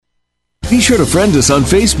Be sure to friend us on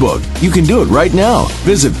Facebook. You can do it right now.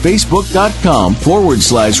 Visit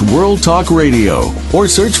facebook.com/World Talk Radio or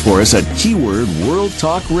search for us at keyword World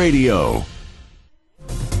Talk Radio.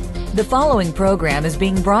 The following program is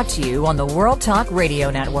being brought to you on the World Talk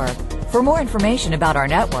Radio Network. For more information about our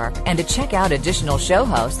network and to check out additional show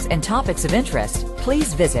hosts and topics of interest,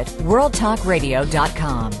 please visit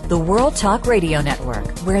worldtalkradio.com. The World Talk Radio Network,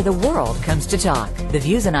 where the world comes to talk. The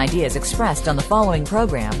views and ideas expressed on the following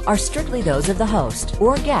program are strictly those of the host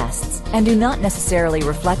or guests and do not necessarily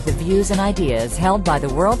reflect the views and ideas held by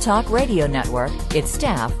the World Talk Radio Network, its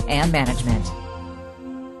staff, and management.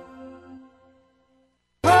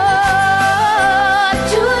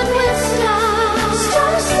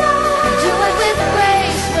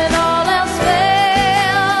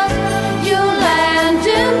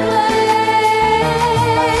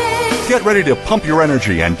 Get ready to pump your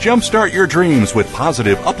energy and jumpstart your dreams with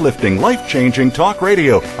positive, uplifting, life-changing talk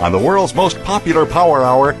radio on the world's most popular power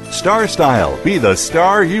hour, Star Style. Be the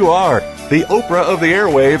star you are. The Oprah of the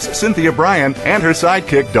airwaves, Cynthia Brian, and her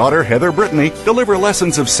sidekick daughter, Heather Brittany, deliver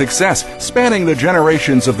lessons of success spanning the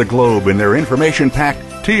generations of the globe in their information-packed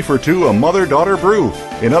Tea for Two, a Mother-Daughter Brew.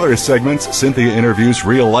 In other segments, Cynthia interviews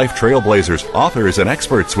real-life trailblazers, authors, and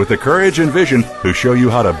experts with the courage and vision who show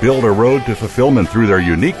you how to build a road to fulfillment through their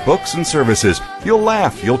unique books and services. You'll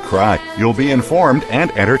laugh, you'll cry, you'll be informed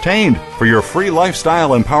and entertained. For your free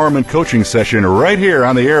lifestyle empowerment coaching session right here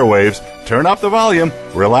on the airwaves, turn up the volume,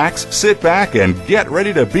 relax, sit back, and get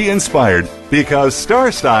ready to be inspired. Because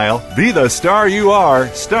Star Style, Be the Star You Are,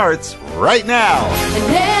 starts right now.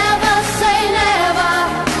 Never say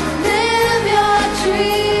never, live your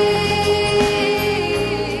dream.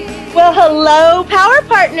 Well, hello, Power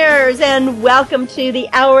Partners, and welcome to the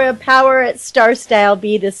Hour of Power at Star Style,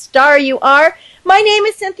 Be the Star You Are. My name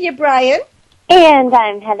is Cynthia Brian. And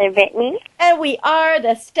I'm Heather Brittany. And we are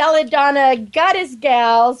the Stella Donna Goddess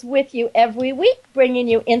Gals with you every week, bringing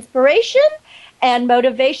you inspiration and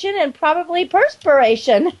motivation and probably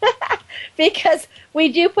perspiration because we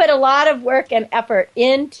do put a lot of work and effort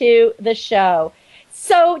into the show.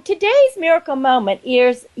 So today's miracle moment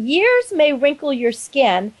is years may wrinkle your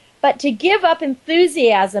skin, but to give up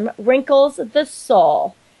enthusiasm wrinkles the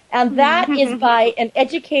soul. And that is by an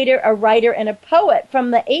educator, a writer, and a poet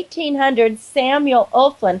from the 1800s, Samuel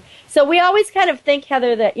Ulflin. So we always kind of think,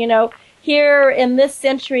 Heather, that, you know, here in this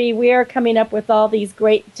century, we are coming up with all these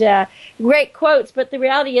great quotes. But the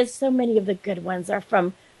reality is so many of the good ones are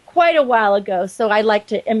from quite a while ago. So I like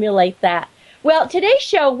to emulate that. Well, today's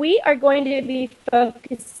show, we are going to be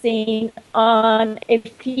focusing on a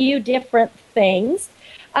few different things.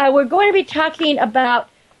 We're going to be talking about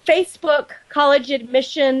Facebook, college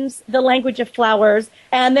admissions, the language of flowers,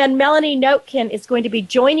 and then Melanie Notkin is going to be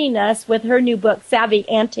joining us with her new book, Savvy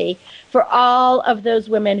Auntie, for all of those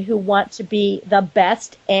women who want to be the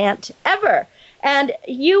best aunt ever. And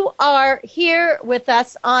you are here with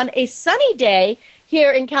us on a sunny day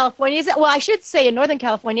here in California. Well, I should say in Northern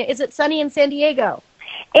California. Is it sunny in San Diego?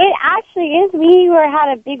 It actually is. We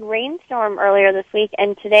had a big rainstorm earlier this week,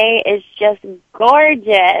 and today is just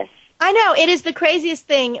gorgeous. I know. It is the craziest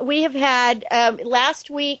thing. We have had, last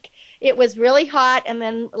week, it was really hot, and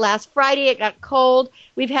then last Friday it got cold.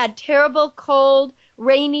 We've had terrible, cold,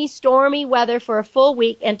 rainy, stormy weather for a full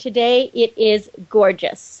week, and today it is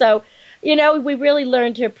gorgeous. So, you know, we really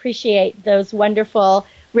learned to appreciate those wonderful,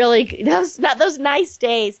 really, those nice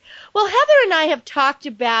days. Well, Heather and I have talked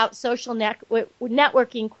about social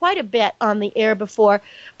networking quite a bit on the air before,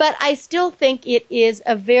 but I still think it is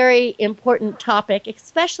a very important topic,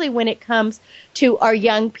 especially when it comes to our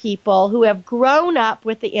young people who have grown up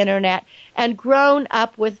with the internet and grown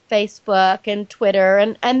up with Facebook and Twitter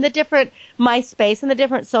and the different MySpace and the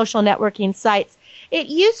different social networking sites. It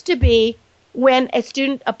used to be when a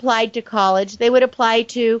student applied to college, they would apply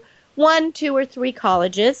to 1, 2, or 3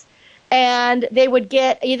 colleges, and they would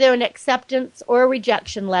get either an acceptance or a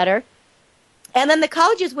rejection letter. And then the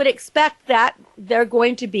colleges would expect that they're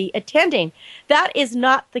going to be attending. That is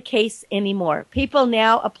not the case anymore. People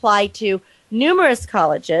now apply to numerous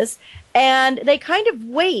colleges, and they kind of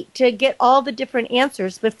wait to get all the different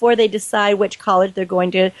answers before they decide which college they're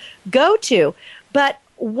going to go to. But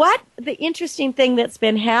what the interesting thing that's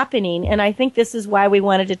been happening, and I think this is why we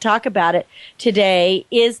wanted to talk about it today,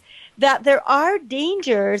 is that there are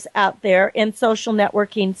dangers out there in social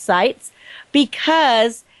networking sites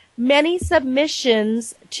because many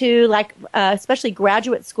submissions to, especially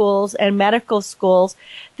graduate schools and medical schools,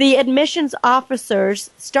 the admissions officers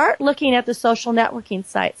start looking at the social networking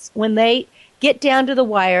sites when they get down to the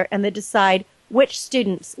wire and they decide which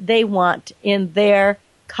students they want in their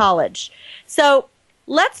college. So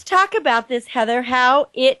let's talk about this, Heather, how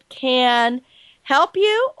it can help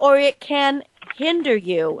you or it can hinder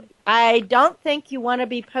you. I don't think you want to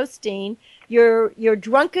be posting your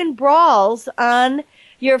drunken brawls on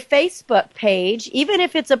your Facebook page, even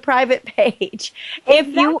if it's a private page, if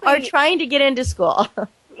you are trying to get into school.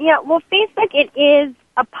 Yeah, well, Facebook, it is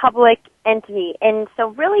a public entity, and so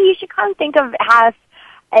really you should kind of think of it as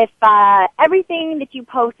if everything that you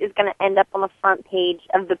post is going to end up on the front page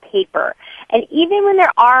of the paper. And even when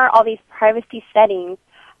there are all these privacy settings,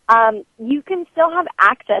 you can still have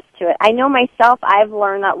access to it. I know myself, I've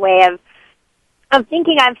learned that way of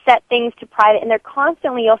thinking I've set things to private, and they're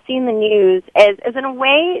constantly, you'll see in the news, is in a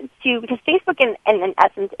way to, because Facebook in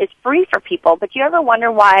essence is free for people, but you ever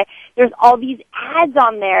wonder why there's all these ads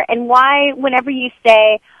on there, and why whenever you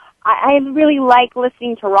say, I really like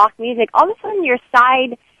listening to rock music, all of a sudden your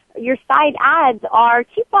side ads are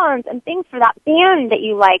coupons and things for that band that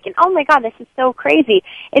you like, and oh my God, this is so crazy.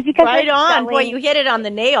 It's because right on, boy, you hit it on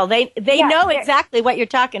the nail. They know exactly what you're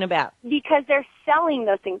talking about. Because they're selling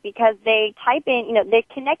those things, because they type in, they're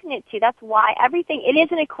connecting it to, that's why everything, it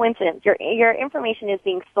isn't a coincidence. Your information is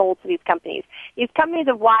being sold to these companies. These companies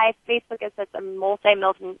of why Facebook is such a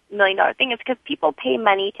multi-million dollar thing is because people pay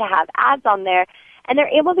money to have ads on there, and they're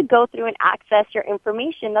able to go through and access your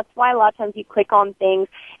information. That's why a lot of times you click on things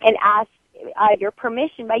and ask your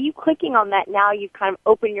permission. By you clicking on that, now you've kind of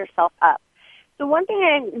opened yourself up. So one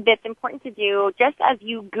thing that's important to do, just as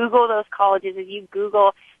you Google those colleges, as you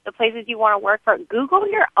Google the places you want to work for, Google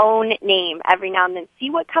your own name every now and then.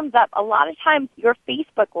 See what comes up. A lot of times your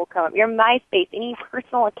Facebook will come up, your MySpace, any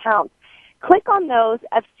personal accounts. Click on those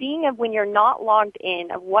of seeing of when you're not logged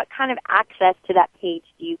in, of what kind of access to that page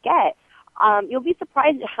do you get. You'll be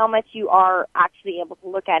surprised at how much you are actually able to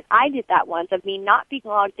look at. I did that once, of me not being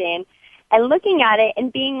logged in and looking at it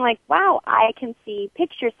and being like, wow, I can see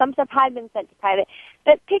pictures. Some stuff had been sent to private,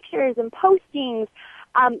 but pictures and postings.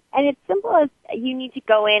 And it's simple as you need to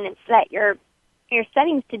go in and set your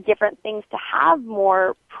settings to different things to have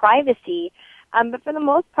more privacy. But for the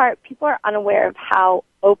most part, people are unaware of how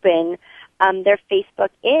open their Facebook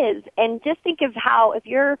is. And just think of how, if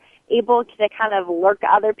you're able to kind of lurk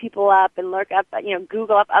other people up and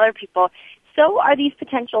Google up other people, so are these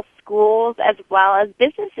potential schools as well as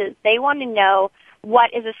businesses. They want to know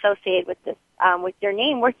what is associated with this, with your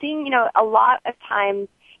name. We're seeing, a lot of times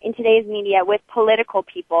in today's media with political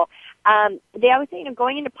people, they always say,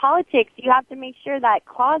 going into politics, you have to make sure that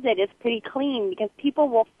closet is pretty clean, because people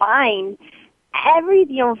will find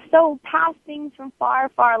so past things from far,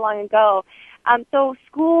 far long ago. So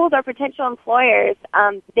schools or potential employers,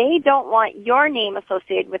 they don't want your name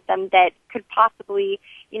associated with them that could possibly,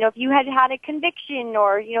 if you had had a conviction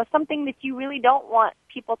or, something that you really don't want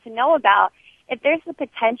people to know about, if there's the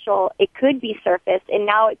potential, it could be surfaced, and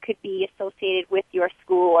now it could be associated with your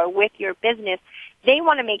school or with your business. They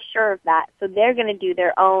want to make sure of that, so they're going to do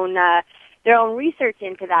their own research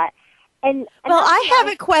into that. Well, I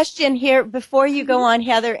have a question here before you go on,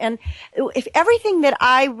 Heather. And if everything that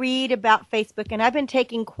I read about Facebook, and I've been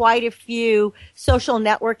taking quite a few social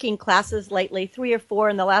networking classes lately, 3 or 4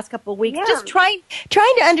 in the last couple of weeks, just trying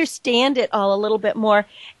to understand it all a little bit more.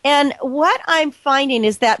 And what I'm finding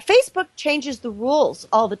is that Facebook changes the rules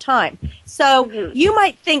all the time. So you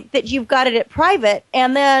might think that you've got it at private,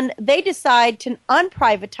 and then they decide to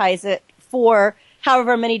unprivatize it for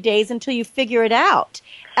however many days until you figure it out.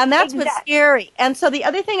 And that's what's scary. And so the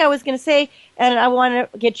other thing I was going to say, and I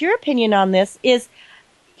want to get your opinion on this, is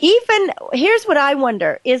here's what I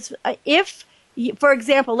wonder, is if, for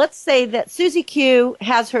example, let's say that Susie Q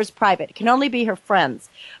has hers private. It can only be her friends.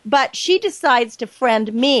 But she decides to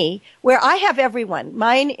friend me, where I have everyone.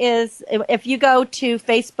 Mine is, if you go to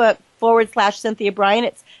Facebook /Cynthia Brian,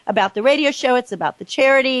 it's about the radio show, it's about the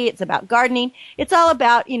charity, it's about gardening. It's all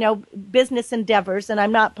about, business endeavors, and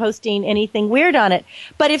I'm not posting anything weird on it.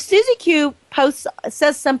 But if Susie Q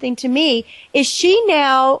says something to me, is she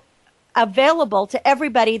now available to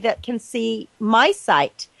everybody that can see my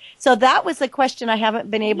site? So that was a question I haven't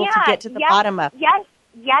been able to get to the bottom of.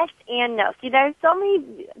 Yes and no. See, there's so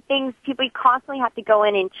many things people constantly have to go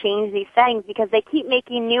in and change these settings because they keep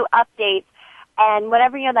making new updates. And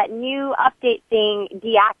whatever, that new update thing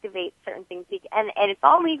deactivates certain things. And it's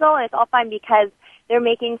all legal and it's all fine because they're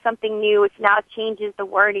making something new, which now changes the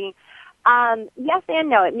wording. Yes and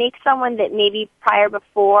no. It makes someone that maybe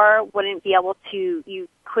before wouldn't be able to, you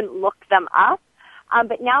couldn't look them up.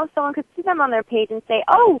 But now someone could see them on their page and say,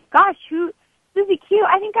 oh, gosh, Susie Q,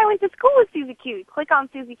 I think I went to school with Susie Q. You click on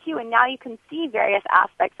Susie Q, and now you can see various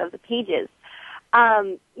aspects of the pages.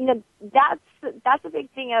 That's a big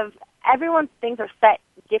thing of everyone's things are set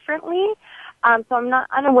differently. So I'm not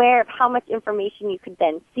unaware of how much information you could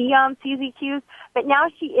then see on CZQs, but now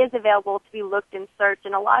she is available to be looked and searched,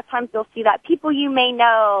 and a lot of times you'll see that people you may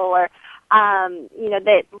know, or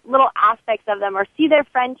the little aspects of them, or see their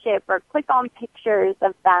friendship, or click on pictures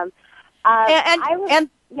of them. And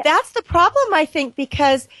that's the problem, I think,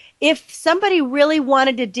 because if somebody really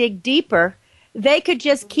wanted to dig deeper, they could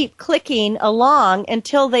just keep clicking along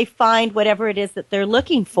until they find whatever it is that they're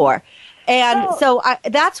looking for. And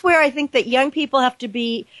that's where I think that young people have to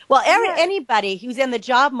be, anybody who's in the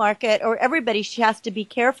job market, or everybody has to be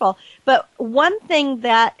careful. But one thing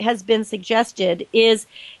that has been suggested is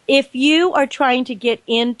if you are trying to get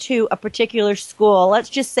into a particular school, let's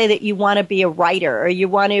just say that you want to be a writer, or you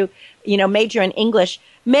want to, major in English,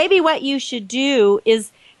 maybe what you should do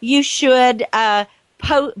is you should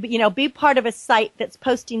be part of a site that's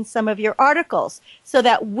posting some of your articles, so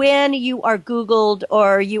that when you are Googled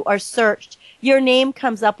or you are searched, your name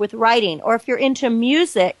comes up with writing. Or if you're into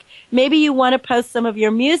music, maybe you want to post some of your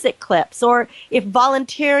music clips. Or if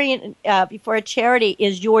volunteering for a charity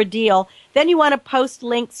is your deal, then you want to post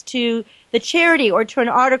links to the charity or to an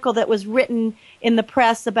article that was written in the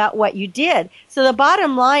press about what you did. So the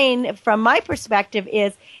bottom line, from my perspective,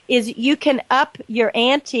 is you can up your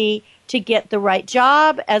ante to get the right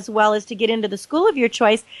job, as well as to get into the school of your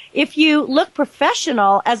choice, if you look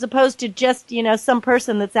professional, as opposed to just, some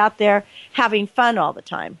person that's out there having fun all the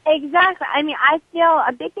time. Exactly. I mean, I feel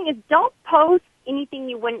a big thing is don't post anything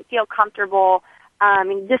you wouldn't feel comfortable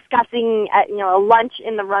discussing at, a lunch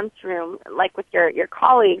in the lunchroom, like with your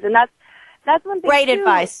colleagues. And that's one thing. Great too.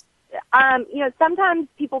 Advice. Sometimes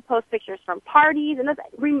people post pictures from parties, and that's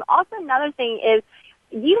also another thing is,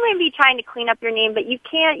 you may be trying to clean up your name, but you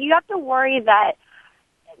have to worry that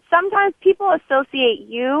sometimes people associate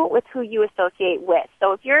you with who you associate with.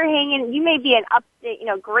 So if you're you may be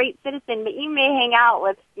an great citizen, but you may hang out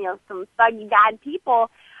with, some thuggy bad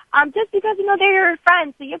people, just because, they're your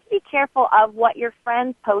friends. So you have to be careful of what your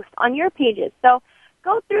friends post on your pages. So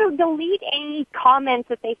go through, delete any comments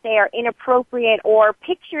that they say are inappropriate, or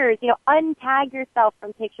pictures, untag yourself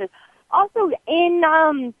from pictures. Also,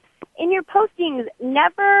 in your postings,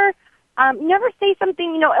 never say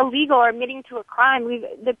something, illegal or admitting to a crime.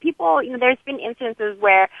 There's been instances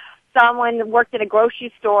where someone worked at a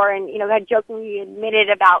grocery store and, had jokingly admitted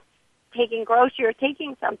about taking grocery or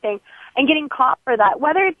taking something and getting caught for that.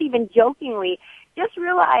 Whether it's even jokingly, just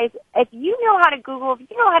realize if you know how to Google, if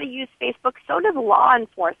you know how to use Facebook, so does law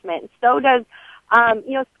enforcement, so does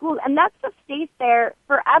schools, and that stuff stays there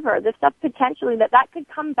forever. The stuff potentially that could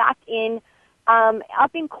come back in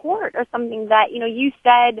up in court, or something that, you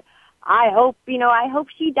said, I hope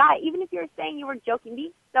she died. Even if you're saying you were joking,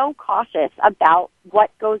 be so cautious about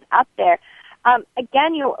what goes up there.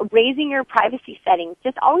 Again, raising your privacy settings.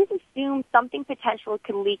 Just always assume something potential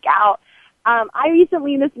could leak out. I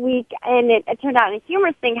recently this week, and it turned out a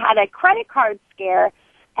humorous thing, had a credit card scare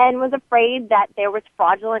and was afraid that there was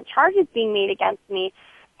fraudulent charges being made against me.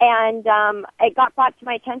 And it got brought to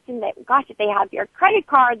my attention that, gosh, if they have your credit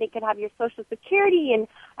card, they could have your Social Security. And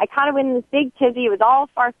I kind of went in this big tizzy. It was all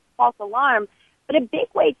false alarm. But a big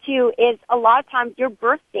way, too, is a lot of times your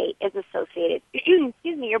birth date is associated.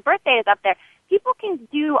 Excuse me, your birth date is up there. People can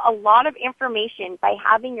do a lot of information by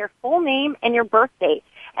having your full name and your birth date.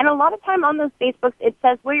 And a lot of time on those Facebooks, it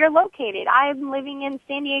says where you're located. I'm living in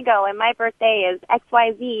San Diego, and my birthday is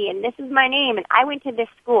XYZ, and this is my name, and I went to this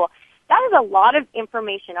school. That is a lot of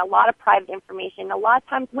information, a lot of private information. A lot of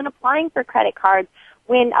times when applying for credit cards,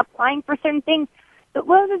 when applying for certain things, those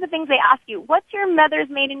are the things they ask you. What's your mother's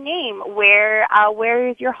maiden name? Where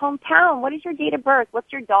is your hometown? What is your date of birth?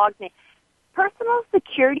 What's your dog's name? Personal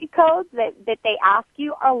security codes that they ask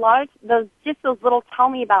you are a lot of those little tell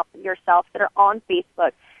me about yourself that are on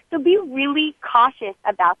Facebook. So be really cautious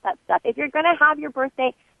about that stuff. If you're going to have your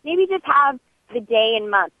birthday, maybe just have the day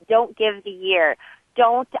and month. Don't give the year.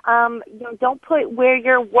 Don't put where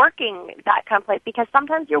you're working, that kind of place, because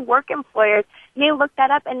sometimes your work employers may look that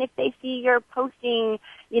up, and if they see you're posting,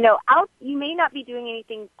 out, you may not be doing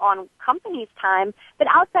anything on company's time, but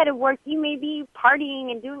outside of work, you may be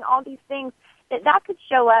partying and doing all these things that could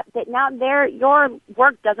show up that now your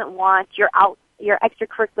work doesn't want your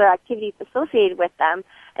extracurricular activities associated with them.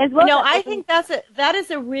 As well, I think that is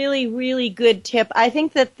a really, really good tip. I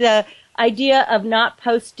think that the idea of not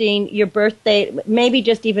posting your birthday, maybe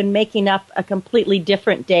just even making up a completely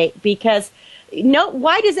different date, because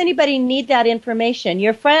why does anybody need that information?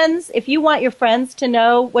 Your friends, if you want your friends to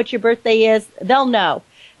know what your birthday is, they'll know,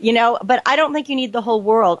 but I don't think you need the whole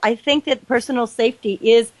world. I think that personal safety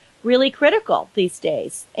is really critical these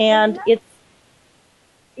days, and it's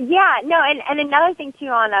and another thing too,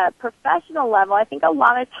 on a professional level, I think a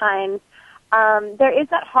lot of times there is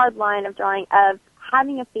that hard line of drawing of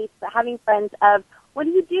having a Facebook, having friends of, what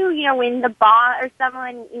do you do, when the boss or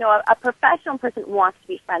someone, a professional person wants to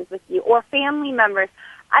be friends with you, or family members.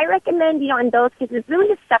 I recommend, in those cases, really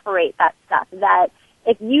to separate that stuff. That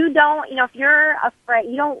if you don't, if you're afraid,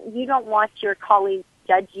 you don't want your colleagues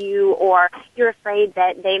to judge you, or you're afraid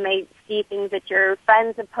that they may see things that your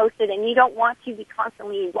friends have posted, and you don't want to be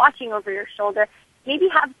constantly watching over your shoulder, maybe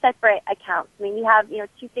have separate accounts. Maybe have,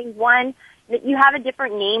 two things. One that you have a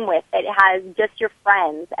different name with that has just your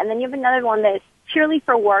friends, and then you have another one that is purely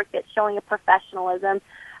for work that's showing a professionalism.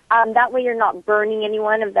 That way you're not burning any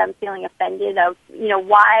one of them feeling offended of,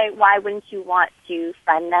 why wouldn't you want to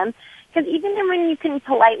friend them? Because even when you can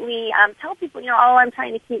politely tell people, I'm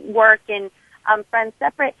trying to keep work and friends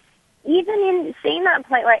separate, even in saying that in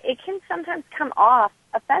polite way, it can sometimes come off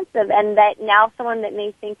offensive, and that now someone that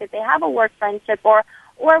may think that they have a work friendship or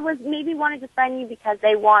was maybe wanted to friend you because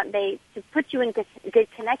they to put you in good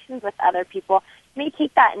connections with other people, may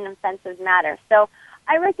take that in an offensive matter. So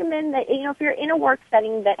I recommend that, if you're in a work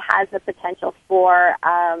setting that has the potential for,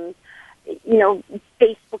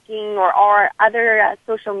 Facebooking or other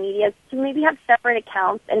social medias, to maybe have separate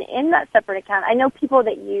accounts. And in that separate account, I know people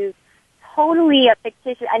that use totally a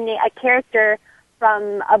fictitious, a character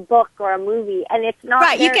from a book or a movie, and it's not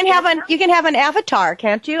right. You can have an avatar,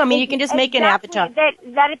 can't you? I mean, you can just make an avatar.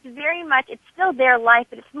 That it's very much, it's still their life,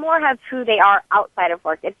 but it's more of who they are outside of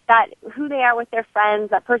work. It's that who they are with their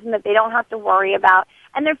friends, that person that they don't have to worry about,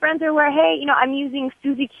 and their friends are aware. Hey, I'm using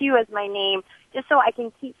Susie Q as my name just so I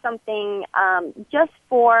can keep something just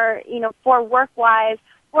for for work wise,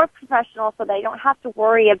 for professional, so they don't have to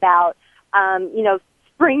worry about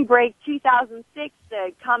spring break 2006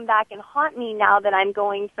 to come back and haunt me now that I'm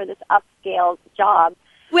going for this upscale job.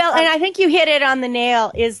 Well, and I think you hit it on the nail,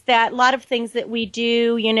 is that a lot of things that we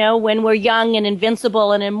do, when we're young and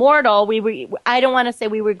invincible and immortal, I don't want to say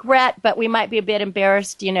we regret, but we might be a bit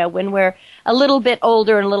embarrassed, when we're a little bit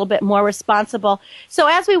older and a little bit more responsible. So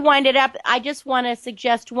as we wind it up, I just want to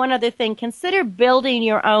suggest one other thing. Consider building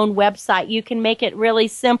your own website. You can make it really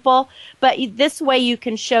simple, but this way you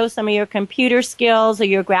can show some of your computer skills or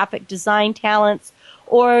your graphic design talents,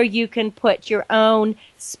 or you can put your own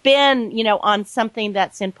spin, on something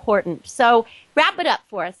that's important. So wrap it up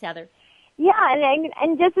for us, Heather. Yeah,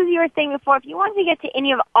 and just as you were saying before, if you want to get to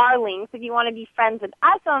any of our links, if you want to be friends with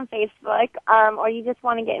us on Facebook, or you just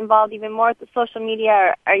want to get involved even more with the social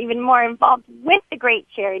media, or even more involved with the great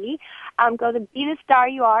charity, go to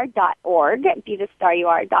bethestaryouare.org,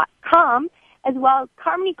 bethestaryouare.com, as well as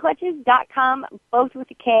carmonyclutches.com, both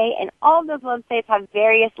with a K, and all of those websites have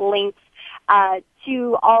various links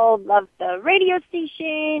to all of the radio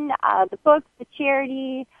station, the books, the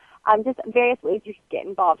charity, just various ways you can get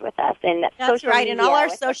involved with us. And that's right, and all our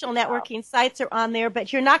social networking sites are on there,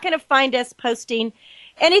 but you're not going to find us posting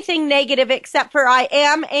anything negative, except for I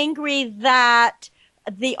am angry that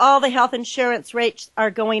all the health insurance rates are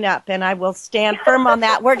going up, and I will stand firm on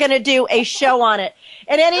that. We're going to do a show on it.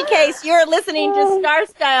 In any case, you're listening to Star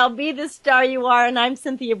Style, Be the Star You Are, and I'm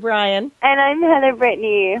Cynthia Brian. And I'm Heather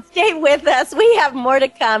Brittany. Stay with us. We have more to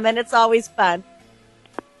come, and it's always fun.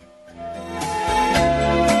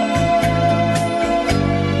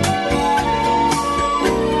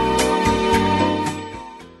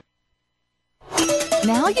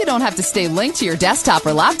 Now you don't have to stay linked to your desktop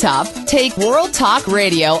or laptop. Take World Talk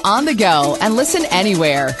Radio on the go and listen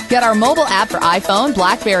anywhere. Get our mobile app for iPhone,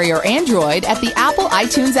 BlackBerry, or Android at the Apple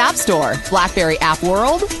iTunes App Store, BlackBerry App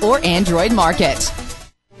World, or Android Market.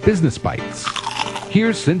 Business Bites.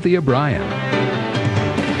 Here's Cynthia Brian.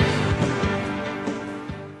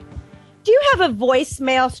 Do you have a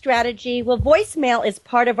voicemail strategy? Well, voicemail is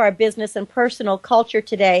part of our business and personal culture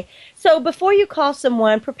today. So before you call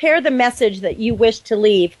someone, prepare the message that you wish to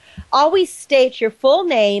leave. Always state your full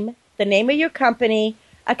name, the name of your company,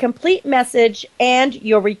 a complete message, and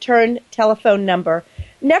your return telephone number.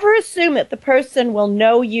 Never assume that the person will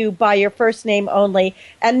know you by your first name only,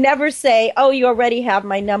 and never say, oh, you already have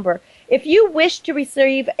my number. If you wish to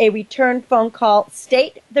receive a return phone call,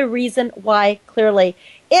 state the reason why clearly.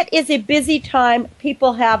 It is a busy time.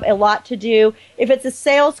 People have a lot to do. If it's a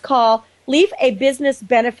sales call, leave a business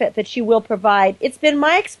benefit that you will provide. It's been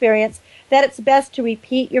my experience that it's best to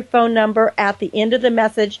repeat your phone number at the end of the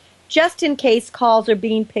message, just in case calls are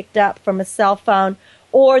being picked up from a cell phone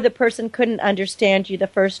or the person couldn't understand you the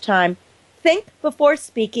first time. Think before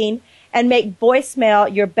speaking and make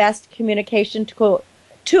voicemail your best communication tool.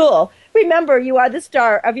 Remember, you are the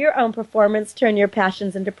star of your own performance. Turn your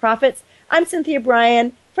passions into profits. I'm Cynthia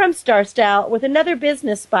Brian from Star Style with another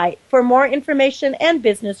Business Bite. For more information and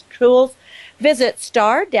business tools, visit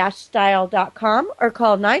star-style.com or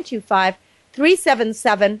call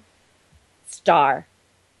 877-377-STAR.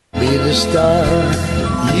 Be the star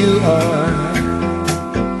you are.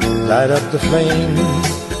 Light up the flame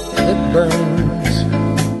that burns.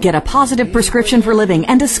 Get a positive prescription for living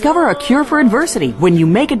and discover a cure for adversity when you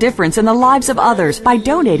make a difference in the lives of others by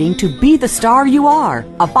donating to Be the Star You Are,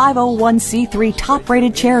 a 501c3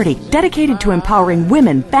 top-rated charity dedicated to empowering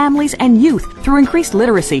women, families, and youth through increased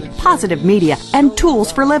literacy, positive media, and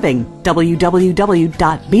tools for living.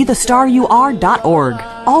 www.bethestarur.org.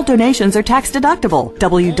 All donations are tax deductible.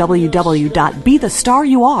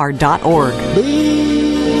 www.bethestarur.org. Be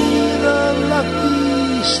the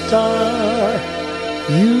lucky star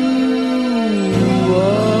you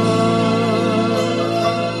are.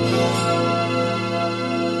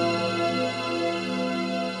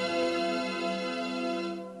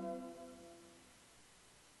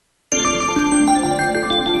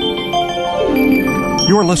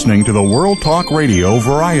 You're listening to the World Talk Radio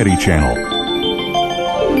Variety Channel.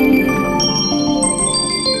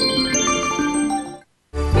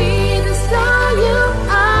 Be the star you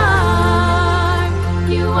are.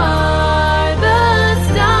 You are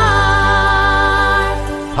the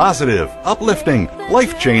star. Positive, uplifting,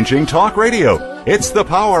 life-changing talk radio. It's the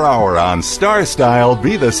Power Hour on Star Style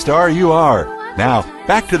Be the Star You Are. Now,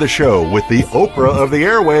 back to the show with the Oprah of the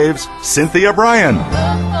airwaves, Cynthia Brian.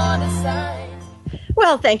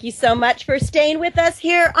 Well, thank you so much for staying with us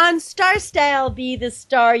here on Star Style Be the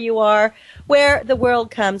Star You Are, where the world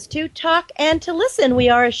comes to talk and to listen. We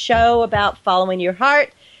are a show about following your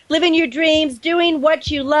heart, living your dreams, doing what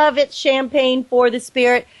you love. It's champagne for the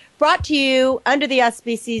spirit, brought to you under the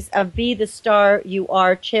auspices of Be the Star You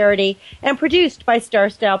Are charity and produced by Star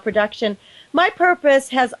Style Production. My purpose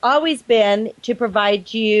has always been to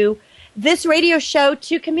provide you this radio show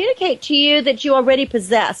to communicate to you that you already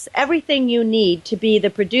possess everything you need to be the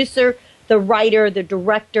producer, the writer, the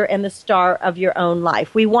director, and the star of your own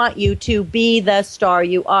life. We want you to be the star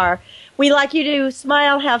you are. We like you to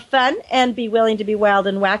smile, have fun, and be willing to be wild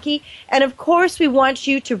and wacky. And of course, we want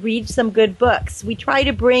you to read some good books. We try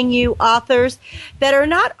to bring you authors that are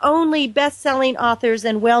not only best-selling authors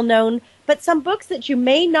and well-known, but some books that you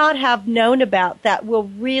may not have known about that will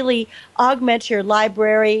really augment your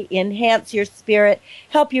library, enhance your spirit,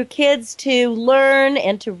 help your kids to learn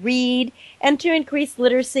and to read and to increase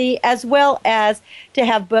literacy, as well as to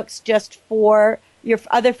have books just for your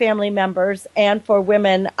other family members and for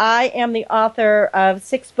women. I am the author of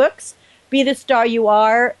 6 books: Be the Star You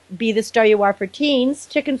Are, Be the Star You Are for Teens,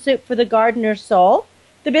 Chicken Soup for the Gardener's Soul,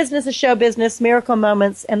 The Business of Show Business, Miracle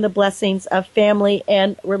Moments, and the Blessings of Family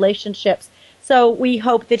and Relationships. So we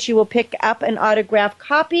hope that you will pick up an autographed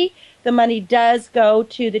copy. The money does go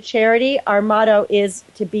to the charity. Our motto is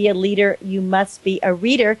to be a leader, you must be a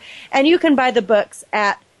reader. And you can buy the books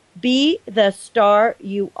at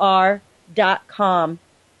BeTheStarYouAre.com.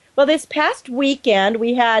 Well, this past weekend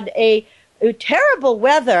we had a terrible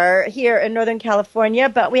weather here in Northern California,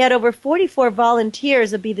 but we had over 44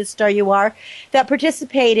 volunteers of Be the Star You Are that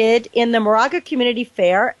participated in the Moraga Community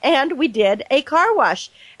Fair, and we did a car wash.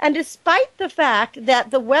 And despite the fact that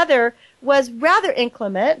the weather was rather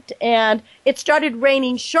inclement and it started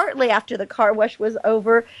raining shortly after the car wash was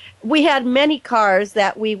over, we had many cars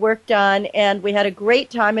that we worked on, and we had a great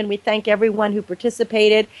time, and we thank everyone who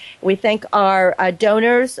participated. We thank our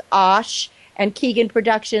donors, Osh and Keegan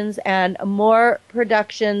Productions and More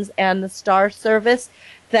Productions and the Star Service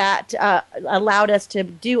that allowed us to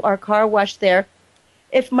do our car wash there.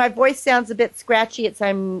 If my voice sounds a bit scratchy, it's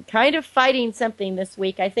I'm kind of fighting something this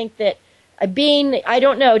week. I think that I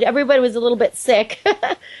don't know, everybody was a little bit sick,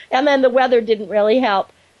 and then the weather didn't really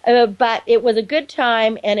help. But it was a good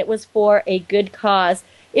time, and it was for a good cause.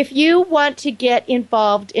 If you want to get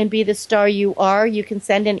involved in Be the Star You Are, you can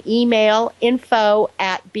send an email,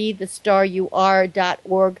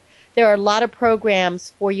 info@bethestarur.org. There are a lot of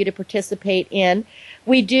programs for you to participate in.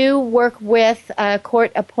 We do work with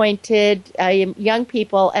court-appointed young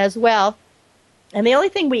people as well. And the only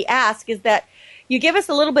thing we ask is that you give us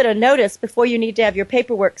a little bit of notice before you need to have your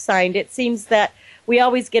paperwork signed. It seems that we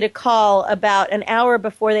always get a call about an hour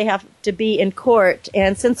before they have to be in court.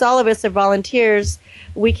 And since all of us are volunteers,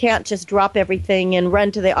 we can't just drop everything and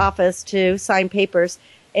run to the office to sign papers.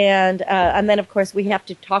 And then, of course, we have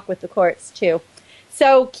to talk with the courts, too.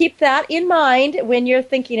 So keep that in mind when you're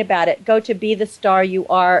thinking about it. Go to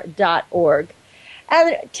BeTheStarYouAre.org.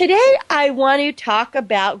 And today I want to talk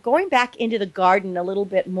about going back into the garden a little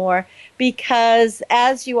bit more because,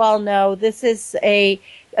 as you all know, this is a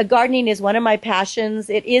gardening is one of my passions.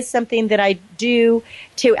 It is something that I do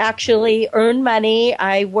to actually earn money.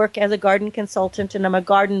 I work as a garden consultant, and I'm a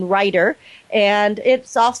garden writer. And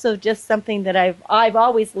it's also just something that I've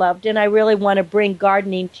always loved, and I really want to bring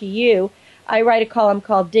gardening to you. I write a column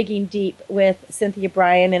called Digging Deep with Cynthia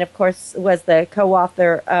Brian, and of course was the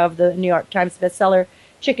co-author of the New York Times bestseller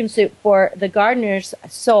Chicken Soup for the Gardener's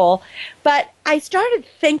Soul. But I started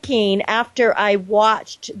thinking after I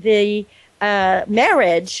watched the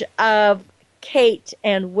marriage of Kate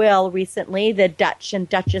and Will recently, the Dutch and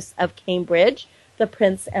Duchess of Cambridge, the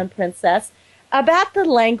Prince and Princess, about the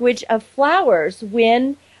language of flowers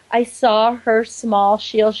when I saw her small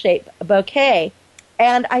shield-shaped bouquet.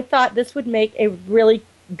 And I thought this would make a really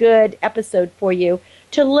good episode for you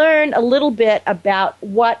to learn a little bit about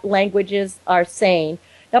what languages are saying.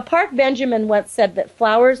 Now, Park Benjamin once said that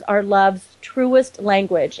flowers are love's truest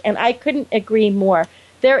language, and I couldn't agree more.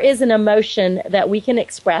 There is an emotion that we can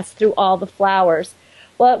express through all the flowers.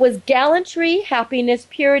 Well, it was gallantry, happiness,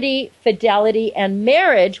 purity, fidelity, and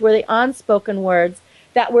marriage were the unspoken words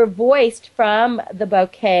that were voiced from the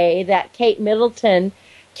bouquet that Kate Middleton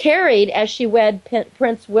carried as she wed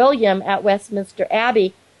Prince William at Westminster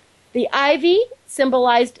Abbey. The ivy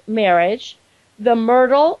symbolized marriage. The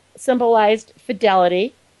myrtle symbolized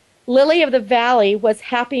fidelity. Lily of the Valley was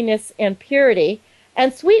happiness and purity.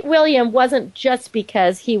 And Sweet William wasn't just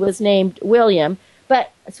because he was named William,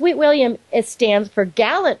 but Sweet William stands for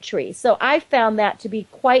gallantry. So I found that to be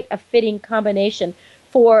quite a fitting combination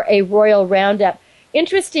for a royal roundup.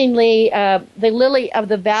 Interestingly, the Lily of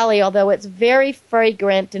the Valley, although it's very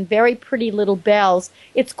fragrant and very pretty little bells,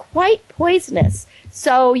 it's quite poisonous.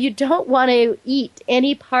 So you don't want to eat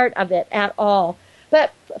any part of it at all.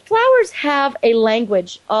 But flowers have a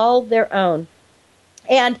language all their own.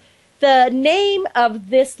 And the name of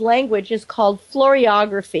this language is called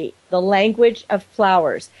Floriography, the language of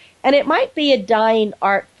flowers. And it might be a dying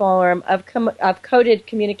art form of coded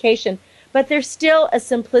communication, but there's still a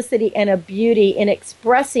simplicity and a beauty in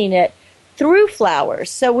expressing it through flowers.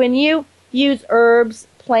 So when you use herbs,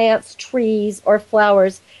 plants, trees, or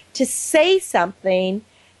flowers to say something,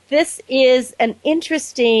 this is an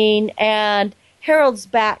interesting and heralds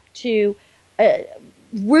back to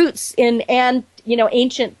roots in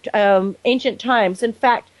ancient times. In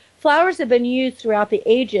fact, flowers have been used throughout the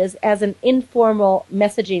ages as an informal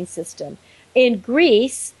messaging system. In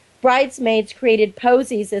Greece, bridesmaids created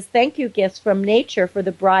posies as thank you gifts from nature for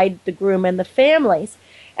the bride, the groom, and the families.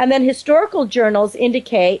 And then historical journals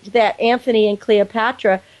indicate that Antony and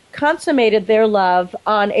Cleopatra consummated their love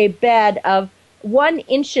on a bed of 1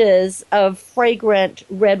 inch of fragrant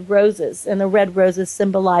red roses, and the red roses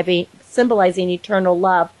symbolizing eternal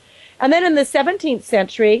love. And then in the 17th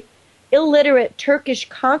century, illiterate Turkish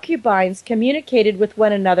concubines communicated with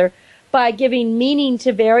one another by giving meaning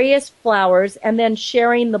to various flowers and then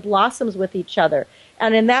sharing the blossoms with each other.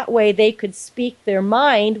 And in that way, they could speak their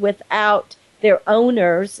mind without their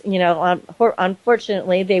owners,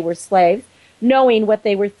 unfortunately, they were slaves, knowing what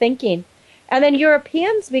they were thinking. And then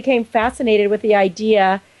Europeans became fascinated with the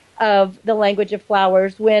idea of the language of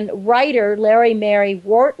flowers when writer Larry Mary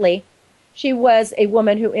Wortley, she was a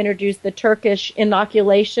woman who introduced the Turkish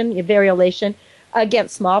variolation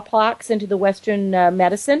against smallpox into the Western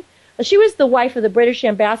medicine. She was the wife of the British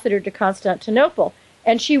ambassador to Constantinople,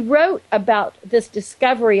 and she wrote about this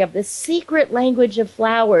discovery of the secret language of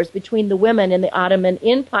flowers between the women in the Ottoman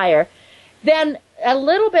Empire. Then, a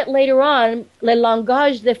little bit later on, Le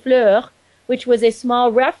Langage des Fleurs, which was a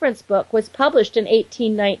small reference book, was published in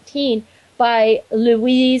 1819 by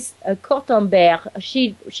Louise Cortambert.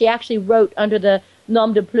 She actually wrote under the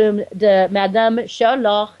nom de plume de Madame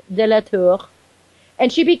Charlotte de la Tour.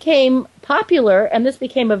 And she became popular, and this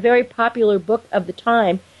became a very popular book of the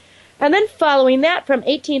time. And then following that, from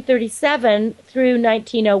 1837 through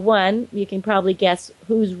 1901, you can probably guess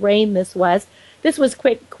whose reign this was. This was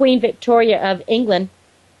Queen Victoria of England.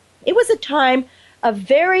 It was a time of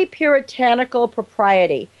very puritanical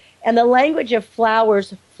propriety, and the language of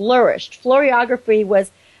flowers flourished. Floriography was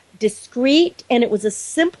discreet, and it was a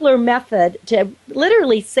simpler method to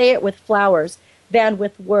literally say it with flowers than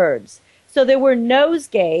with words. So there were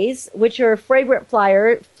nosegays, which are fragrant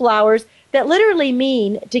flowers that literally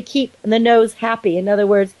mean to keep the nose happy. In other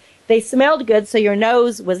words, they smelled good, so your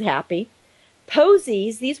nose was happy.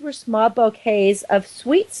 Posies, these were small bouquets of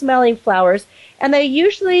sweet-smelling flowers, and they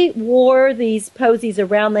usually wore these posies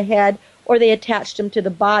around the head, or they attached them to the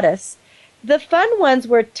bodice. The fun ones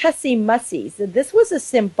were tussy-mussies. This was a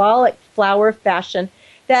symbolic flower fashion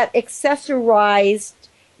that accessorized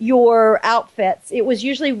your outfits. It was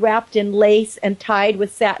usually wrapped in lace and tied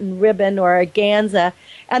with satin ribbon or organza.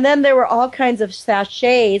 And then there were all kinds of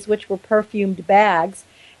sachets, which were perfumed bags.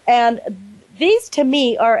 And these, to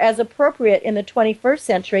me, are as appropriate in the 21st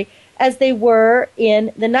century as they were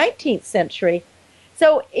in the 19th century.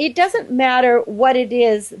 So it doesn't matter what it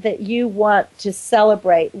is that you want to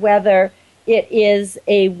celebrate, whether it is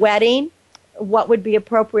a wedding. What would be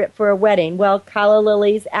appropriate for a wedding? Well, calla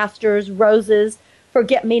lilies, asters, roses,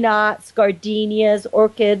 forget-me-nots, gardenias,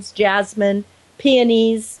 orchids, jasmine,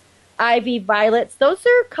 peonies, ivy, violets. Those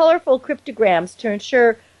are colorful cryptograms to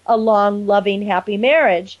ensure a long, loving, happy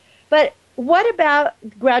marriage. But what about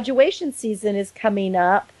graduation season is coming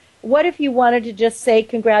up? What if you wanted to just say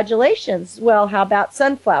congratulations? Well, how about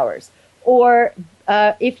sunflowers? Or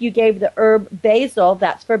if you gave the herb basil,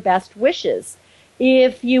 that's for best wishes.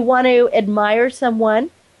 If you want to admire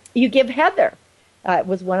someone, you give heather. It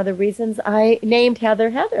was one of the reasons I named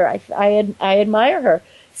Heather Heather. I admire her.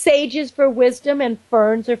 Sage is for wisdom and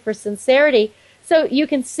ferns are for sincerity. So you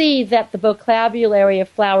can see that the vocabulary of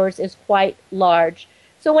flowers is quite large.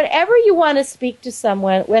 So whenever you want to speak to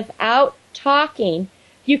someone without talking,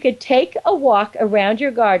 you could take a walk around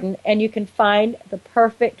your garden and you can find the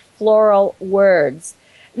perfect floral words.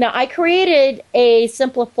 Now, I created a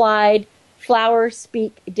simplified flower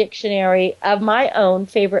speak dictionary of my own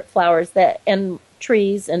favorite flowers and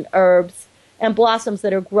trees and herbs and blossoms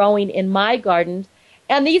that are growing in my garden.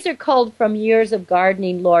 And these are culled from years of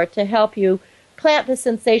gardening lore to help you plant the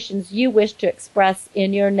sensations you wish to express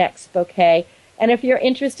in your next bouquet. And if you're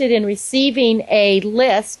interested in receiving a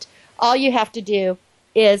list, all you have to do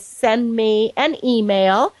is send me an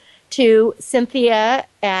email to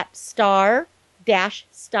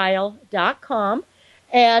cynthia@star-style.com,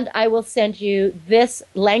 and I will send you this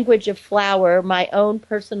language of flower, my own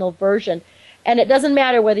personal version. And it doesn't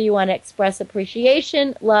matter whether you want to express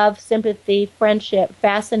appreciation, love, sympathy, friendship,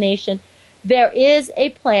 fascination. There is a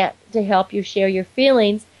plant to help you share your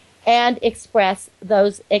feelings and express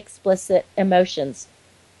those explicit emotions.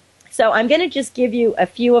 So I'm going to just give you a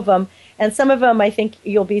few of them, and some of them I think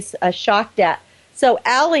you'll be shocked at. So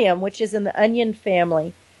allium, which is in the onion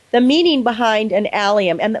family, the meaning behind an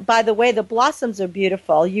allium, and by the way, the blossoms are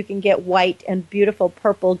beautiful. You can get white and beautiful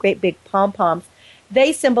purple, great big pom-poms.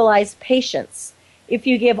 They symbolize patience. If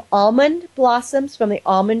you give almond blossoms from the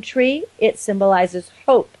almond tree, it symbolizes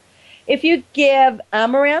hope. If you give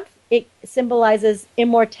amaranth, it symbolizes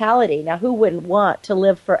immortality. Now, who wouldn't want to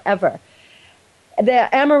live forever? The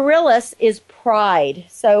amaryllis is pride.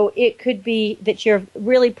 So it could be that you're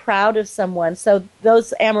really proud of someone. So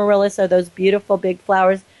those amaryllis are those beautiful big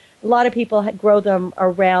flowers. A lot of people grow them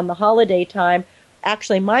around the holiday time.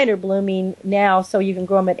 Actually, mine are blooming now, so you can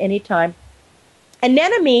grow them at any time.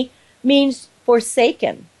 Anemone means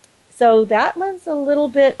forsaken. So that one's a little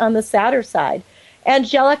bit on the sadder side.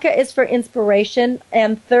 Angelica is for inspiration.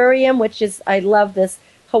 Anthurium, which is, I love this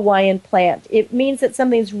Hawaiian plant. It means that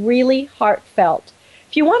something's really heartfelt.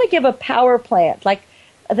 If you want to give a power plant, like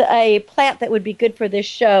a plant that would be good for this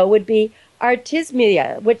show would be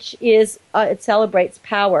Artemisia, which is, it celebrates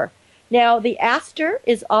power. Now, the aster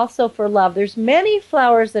is also for love. There's many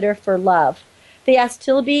flowers that are for love. The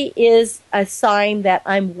astilbe is a sign that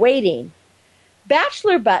I'm waiting.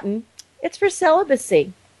 Bachelor button, it's for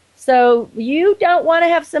celibacy. So you don't want to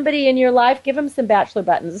have somebody in your life, give them some bachelor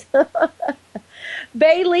buttons.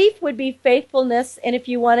 Bay leaf would be faithfulness, and if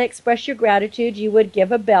you want to express your gratitude, you would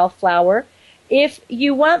give a bellflower. If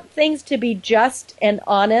you want things to be just and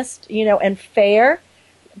honest, and fair,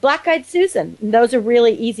 black-eyed Susan. Those are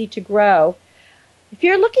really easy to grow. If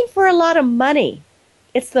you're looking for a lot of money,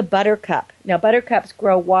 it's the buttercup. Now, buttercups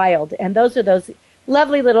grow wild, and those are those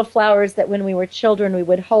lovely little flowers that when we were children we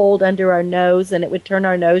would hold under our nose, and it would turn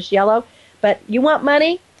our nose yellow. But you want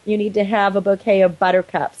money, you need to have a bouquet of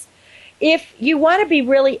buttercups. If you want to be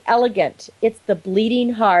really elegant, it's the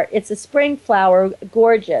bleeding heart. It's a spring flower,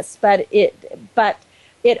 gorgeous, but it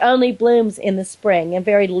only blooms in the spring, and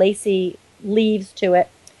very lacy leaves to it.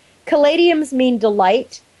 Caladiums mean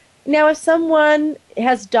delight. Now, if someone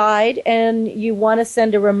has died and you want to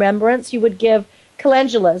send a remembrance, you would give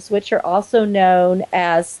calendulas, which are also known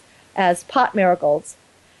as pot marigolds.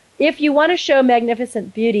 If you want to show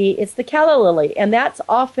magnificent beauty, it's the calla lily, and that's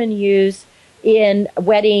often used in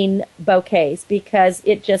wedding bouquets because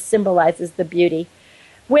it just symbolizes the beauty.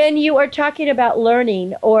 When you are talking about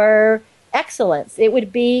learning or excellence, it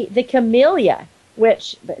would be the camellia,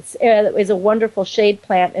 which is a wonderful shade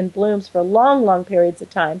plant and blooms for long, long periods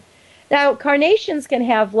of time. Now, carnations can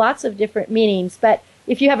have lots of different meanings, but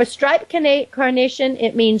if you have a striped carnation,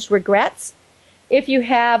 it means regrets. If you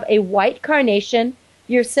have a white carnation,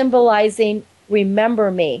 you're symbolizing remember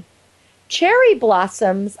me. Cherry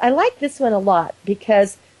blossoms, I like this one a lot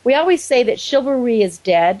because we always say that chivalry is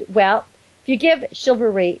dead. Well, if you give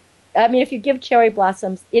cherry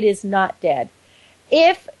blossoms, it is not dead.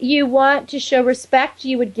 If you want to show respect,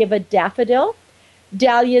 you would give a daffodil.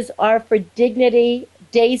 Dahlias are for dignity.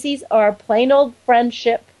 Daisies are plain old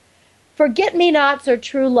friendship. Forget-me-nots are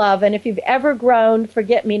true love, and if you've ever grown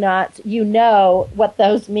forget-me-nots, you know what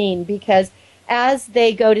those mean because as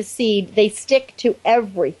they go to seed, they stick to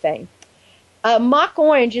everything. Mock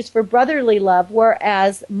orange is for brotherly love,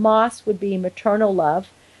 whereas moss would be maternal love.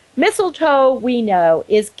 Mistletoe, we know,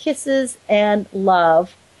 is kisses and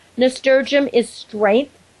love. Nasturtium is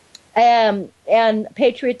strength and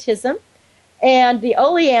patriotism. And the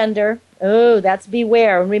oleander, that's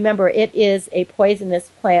beware. And remember, it is a poisonous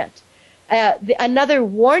plant. Another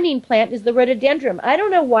warning plant is the rhododendron. I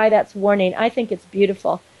don't know why that's warning. I think it's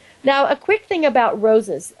beautiful. Now, a quick thing about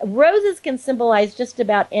roses. Roses can symbolize just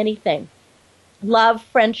about anything. Love,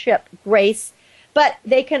 friendship, grace. But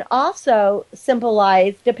they can also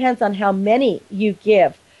symbolize, depends on how many you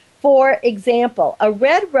give. For example, a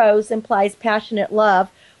red rose implies passionate love,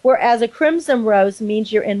 whereas a crimson rose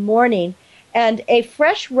means you're in mourning. And a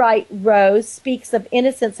fresh white rose speaks of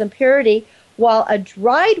innocence and purity, while a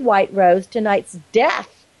dried white rose denotes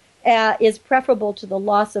death is preferable to the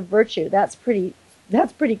loss of virtue. That's pretty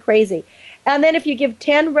crazy. And then if you give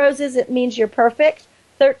 10 roses, it means you're perfect.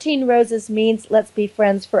 13 roses means let's be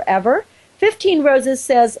friends forever. 15 roses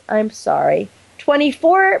says I'm sorry.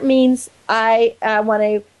 24 means I want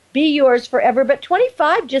to be yours forever. But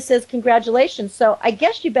 25 just says congratulations. So I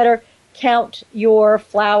guess you better count your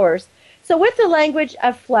flowers. So with the language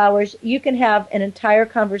of flowers, you can have an entire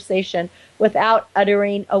conversation without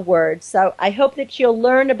uttering a word. So I hope that you'll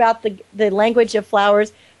learn about the language of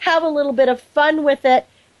flowers, have a little bit of fun with it,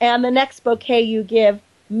 and the next bouquet you give,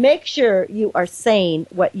 make sure you are saying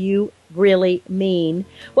what you really mean.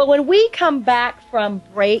 Well, when we come back from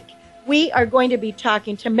break, we are going to be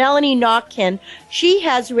talking to Melanie Notkin. She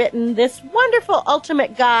has written this wonderful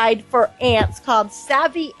ultimate guide for ants called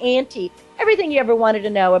Savvy Auntie. Everything you ever wanted to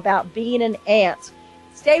know about being an ant.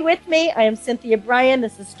 Stay with me. I am Cynthia Brian.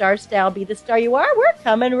 This is Star Style. Be the Star You Are. We're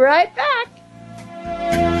coming right back.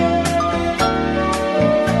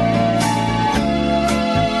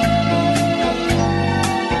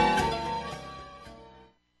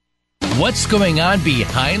 What's going on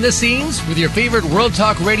behind the scenes with your favorite World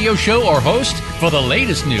Talk radio show or host? For the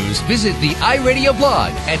latest news, visit the iRadio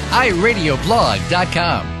blog at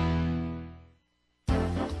iradioblog.com.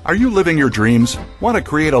 Are you living your dreams? Want to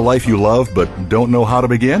create a life you love but don't know how to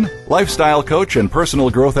begin? Lifestyle coach and personal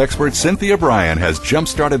growth expert Cynthia Brian has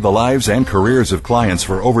jump-started the lives and careers of clients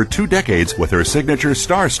for over 2 decades with her signature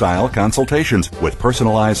Star Style consultations with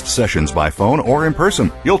personalized sessions by phone or in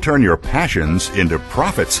person. You'll turn your passions into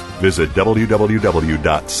profits. Visit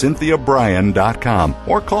www.cynthiabrian.com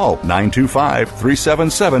or call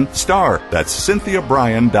 925-377-STAR. That's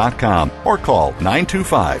cynthiabrian.com or call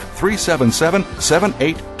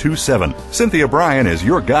 925-377-7827. Cynthia Brian is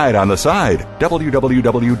your guide on the side.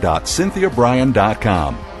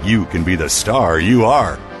 www.cynthiabrian.com. You can be the star you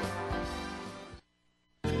are.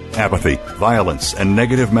 Apathy, violence, and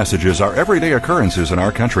negative messages are everyday occurrences in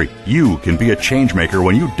our country. You can be a changemaker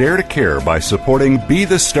when you dare to care by supporting Be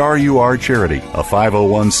the Star You Are charity, a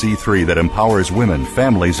 501c3 that empowers women,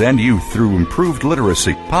 families, and youth through improved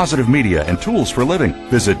literacy, positive media, and tools for living.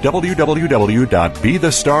 Visit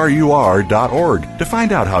www.bethestarur.org to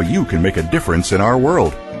find out how you can make a difference in our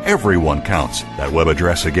world. Everyone counts. That web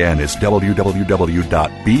address again is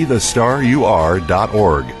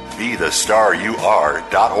www.bethestarur.org.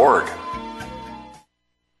 BeTheStarYouAre.org.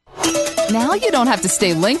 Now you don't have to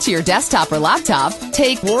stay linked to your desktop or laptop.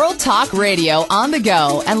 Take World Talk Radio on the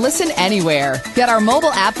go and listen anywhere. Get our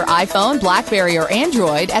mobile app for iPhone, BlackBerry, or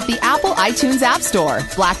Android at the Apple iTunes App Store,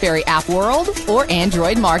 BlackBerry App World, or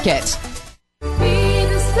Android Market. Be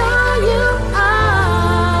the star you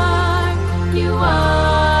are. You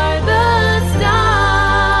are the star.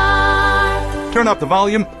 Turn up the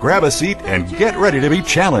volume, grab a seat, and get ready to be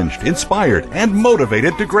challenged, inspired, and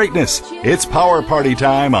motivated to greatness. It's Power Party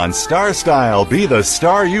time on Star Style. Be the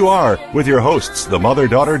Star You Are with your hosts, the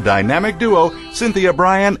mother-daughter dynamic duo, Cynthia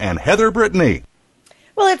Brian and Heather Brittany.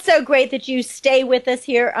 Well, it's so great that you stay with us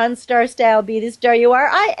here on Star Style, Be the Star You Are.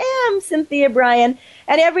 I am Cynthia Brian,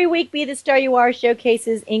 and every week Be the Star You Are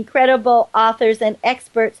showcases incredible authors and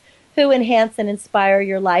experts who enhance and inspire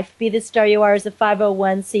your life. Be the Star You Are is a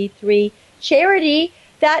 501c3 charity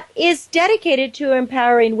that is dedicated to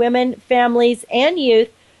empowering women, families, and youth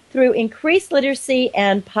through increased literacy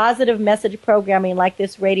and positive message programming like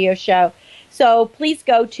this radio show. So please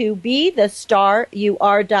go to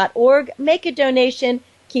BeTheStarYouAre.org, make a donation,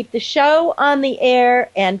 keep the show on the air,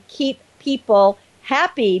 and keep people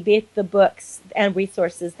happy with the books and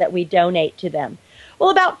resources that we donate to them. Well,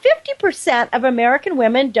 about 50% of American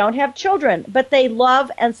women don't have children, but they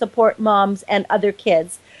love and support moms and other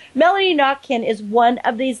kids. Melanie Notkin is one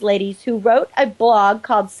of these ladies who wrote a blog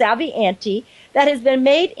called Savvy Auntie that has been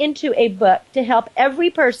made into a book to help every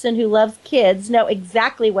person who loves kids know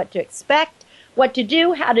exactly what to expect, what to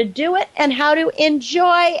do, how to do it, and how to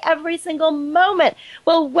enjoy every single moment.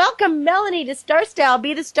 Well, welcome, Melanie, to Star Style.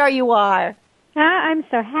 Be the star you are. I'm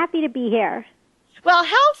so happy to be here. Well,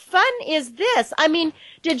 how fun is this? I mean,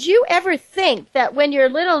 did you ever think that when your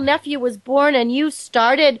little nephew was born and you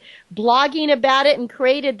started blogging about it and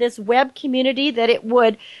created this web community that it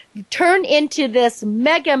would turn into this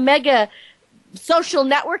mega social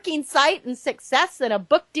networking site and success and a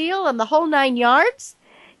book deal and the whole 9 yards?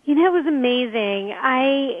 You know, it was amazing.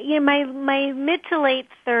 My mid to late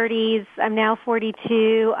 30s, I'm now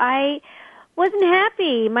 42, I wasn't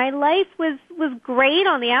happy. My life was great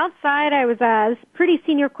on the outside. I was a pretty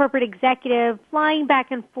senior corporate executive, flying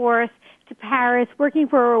back and forth to Paris, working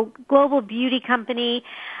for a global beauty company.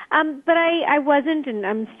 But I wasn't, and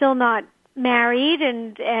I'm still not married,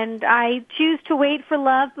 and I choose to wait for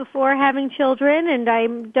love before having children, and I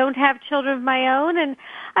don't have children of my own, and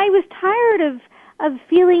I was tired of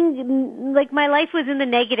feeling like my life was in the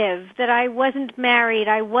negative, that I wasn't married,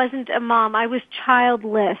 I wasn't a mom, I was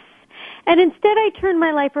childless. And instead I turned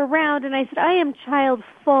my life around and I said, I am child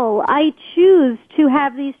full. I choose to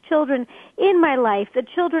have these children in my life, the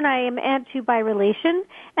children I am aunt to by relation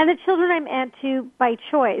and the children I'm aunt to by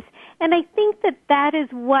choice. And I think that is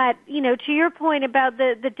what, to your point about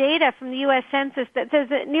the data from the U.S. Census that says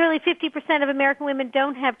that nearly 50% of American women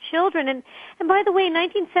don't have children. And by the way, in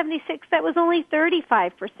 1976, that was only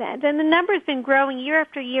 35%. And the number's been growing year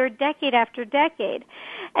after year, decade after decade.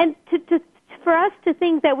 And for us to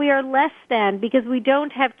think that we are less than because we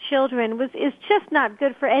don't have children is just not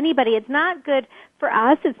good for anybody. It's not good for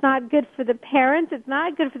us. It's not good for the parents. It's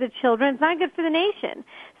not good for the children. It's not good for the nation.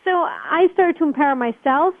 So I started to empower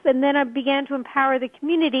myself, and then I began to empower the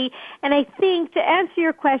community. And I think, to answer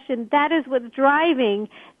your question, that is what's driving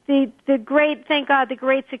the great, thank God, the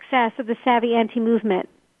great success of the Savvy Auntie movement.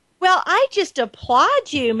 Well, I just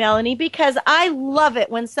applaud you, Melanie, because I love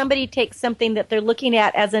it when somebody takes something that they're looking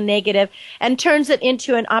at as a negative and turns it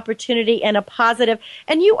into an opportunity and a positive.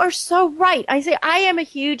 And you are so right. I am a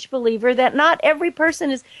huge believer that not every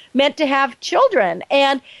person is meant to have children.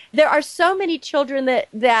 And there are so many children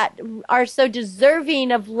that are so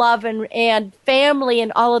deserving of love and family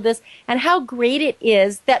and all of this, and how great it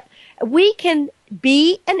is that we can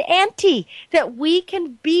be an auntie, that we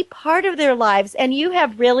can be part of their lives, and you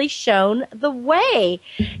have really shown the way.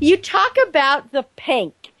 You talk about the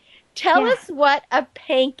pank. Tell us what a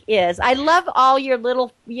pank is. I love all your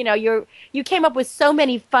little, you came up with so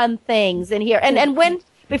many fun things in here. And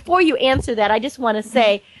before you answer that, I just want to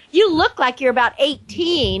say, you look like you're about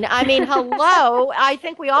 18. I mean, hello. I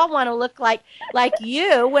think we all want to look like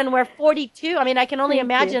you when we're 42. I mean, I can only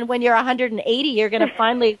imagine when you're 180, you're going to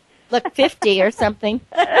finally look 50 or something.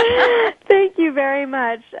 Thank you very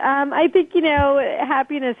much. I think,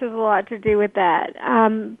 happiness has a lot to do with that.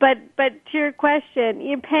 But to your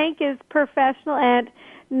question, Pank is professional aunt,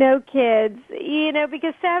 no kids.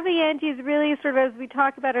 Because Savvy Auntie is really sort of, as we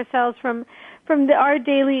talk about ourselves from our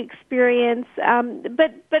daily experience,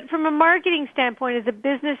 but from a marketing standpoint, as a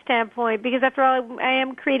business standpoint, because after all, I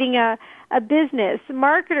am creating a business.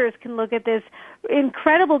 Marketers can look at this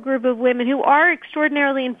incredible group of women who are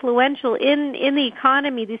extraordinarily influential in the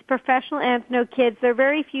economy, these professional aunts, no kids. There are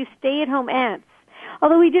very few stay-at-home aunts,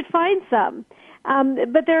 although we did find some.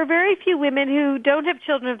 But there are very few women who don't have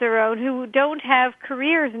children of their own, who don't have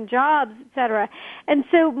careers and jobs, etc. And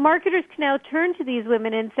so marketers can now turn to these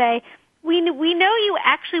women and say, we know you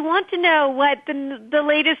actually want to know what the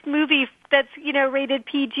latest movie that's rated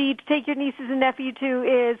PG to take your nieces and nephew to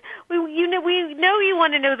is. We know you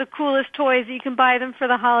want to know the coolest toys that you can buy them for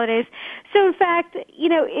the holidays. So in fact,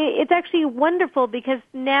 it's actually wonderful because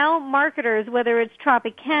now marketers, whether it's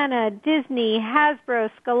Tropicana, Disney,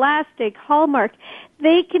 Hasbro, Scholastic, Hallmark,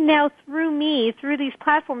 they can now through these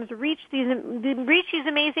platforms reach these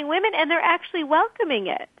amazing women, and they're actually welcoming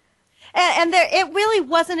it. And it really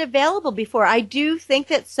wasn't available before. I do think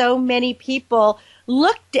that so many people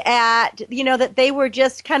looked at, that they were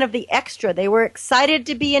just kind of the extra. They were excited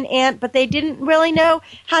to be an aunt, but they didn't really know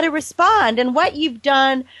how to respond. And what you've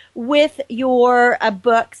done with your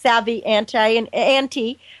book, Savvy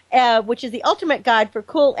Auntie, which is the ultimate guide for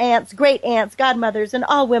cool aunts, great aunts, godmothers, and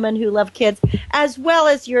all women who love kids, as well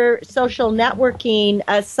as your social networking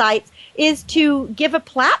sites, is to give a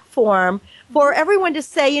platform for everyone to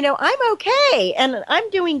say, I'm okay and I'm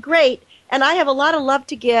doing great and I have a lot of love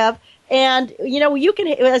to give. And, you can,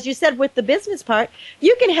 as you said with the business part,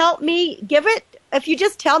 you can help me give it if you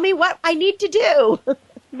just tell me what I need to do.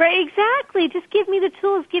 Right, exactly. Just give me the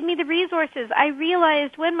tools, give me the resources. I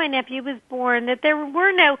realized when my nephew was born that there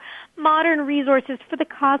were no modern resources for the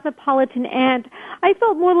cosmopolitan aunt. I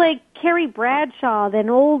felt more like Carrie Bradshaw than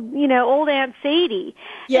old Aunt Sadie.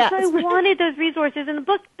 Yes. And so I wanted those resources in the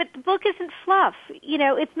book, but the book isn't fluff.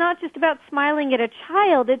 It's not just about smiling at a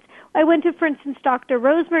child. I went to, for instance, Dr.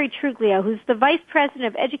 Rosemary Truglio, who's the Vice President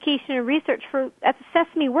of Education and Research at the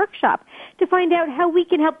Sesame Workshop, to find out how we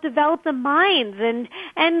can help develop the minds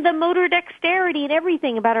and the motor dexterity and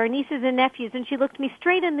everything about our nieces and nephews. And she looked me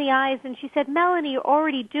straight in the eyes and she said, Melanie, you're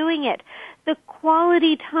already doing it. The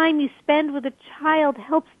quality time you spend with a child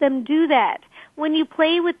helps them do that. When you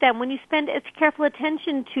play with them, when you spend careful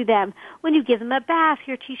attention to them, when you give them a bath,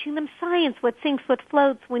 you're teaching them science, what sinks, what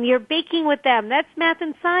floats. When you're baking with them, that's math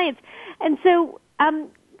and science. And so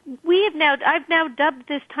I've now dubbed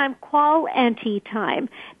this time Qual Auntie time,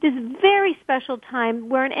 this very special time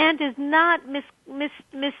where an aunt is not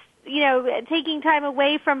taking time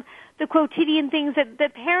away from the quotidian things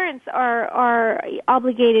that parents are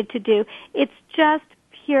obligated to do. It's just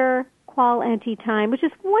pure Qual Auntie time, which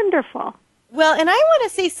is wonderful. Well, and I want to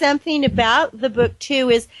say something about the book too.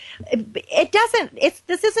 This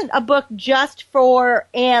isn't a book just for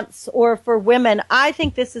aunts or for women. I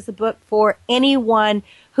think this is a book for anyone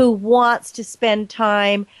who wants to spend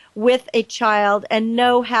time with a child and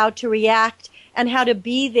know how to react and how to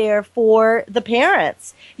be there for the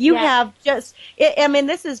parents. You have this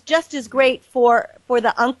is just as great for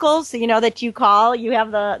the uncles, that you call, you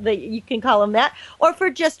have you can call them that, or for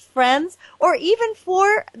just friends, or even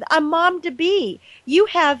for a mom to be. You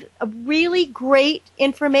have a really great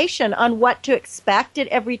information on what to expect at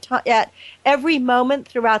every moment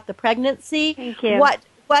throughout the pregnancy. Thank you.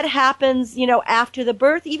 What happens, after the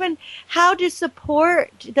birth, even how to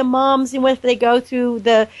support the moms if they go through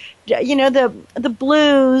the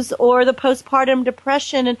blues or the postpartum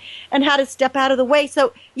depression and how to step out of the way.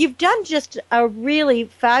 So you've done just a really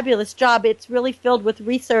fabulous job. It's really filled with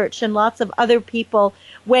research and lots of other people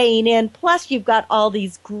weighing in. Plus you've got all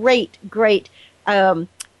these great, the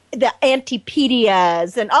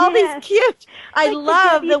Antipedias and all these cute. I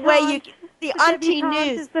love the way the Auntie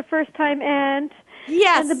News is the first time aunt.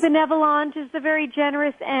 Yes. And the benevolente is the very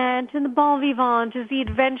generous aunt, and the bon vivant is the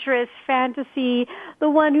adventurous fantasy, the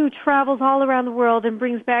one who travels all around the world and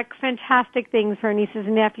brings back fantastic things for her nieces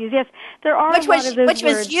and nephews. Yes, there are a lot of those Which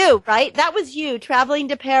was you, right? That was you, traveling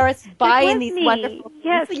to Paris, buying these wonderful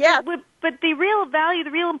Yes, things. Yeah. But the real value,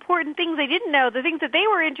 the real important things they didn't know, the things that they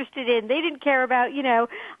were interested in, they didn't care about,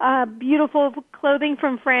 beautiful clothing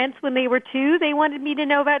from France when they were 2. They wanted me to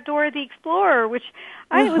know about Dora the Explorer, which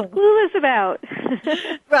I was clueless about.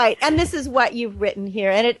 Right, and this is what you've written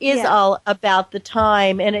here, and it is all about the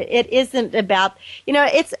time, and it isn't about,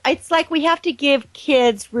 it's like we have to give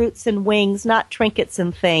kids roots and wings, not trinkets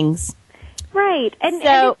and things. Right, and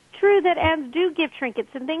it's true that aunts do give trinkets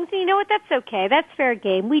and things, and you know what, that's okay. That's fair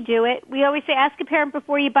game. We do it. We always say, ask a parent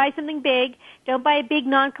before you buy something big. Don't buy a big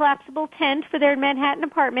non-collapsible tent for their Manhattan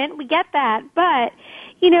apartment. We get that, but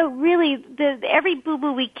really, every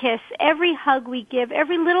boo-boo we kiss, every hug we give,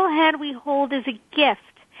 every little hand we hold is a gift.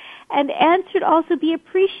 And aunts should also be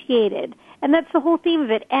appreciated. And that's the whole theme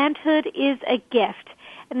of it. Aunthood is a gift.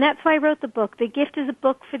 And that's why I wrote the book. The Gift is a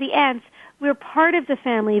book for the aunts. We're part of the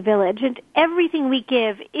family village, and everything we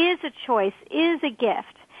give is a choice, is a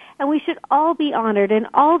gift. And we should all be honored and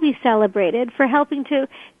all be celebrated for helping to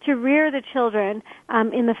rear the children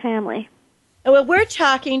in the family. Well, we're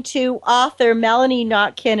talking to author Melanie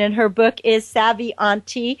Notkin, and her book is Savvy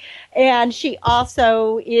Auntie, and she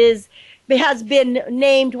also has been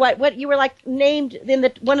named what you were named in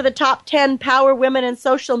one of the top 10 power women in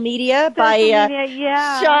social media by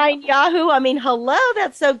Shine Yahoo. I mean, hello,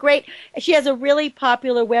 that's so great. She has a really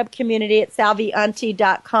popular web community at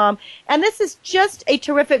savvy-chic.com, and this is just a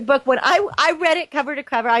terrific book. When I read it cover to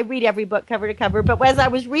cover, I read every book cover to cover, but as I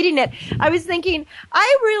was reading it, I was thinking,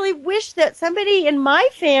 I really wish that somebody in my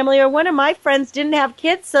family or one of my friends didn't have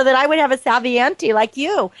kids so that I would have a savvy auntie like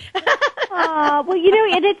you. Well,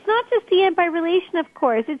 and it's not just the aunt by relation, of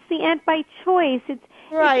course. It's the aunt by choice. It's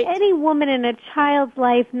any woman in a child's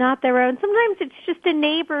life, not their own. Sometimes it's just a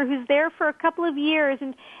neighbor who's there for a couple of years,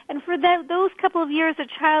 and for those couple of years, a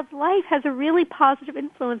child's life has a really positive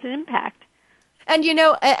influence and impact. And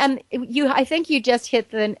I think you just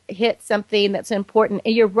hit something that's important.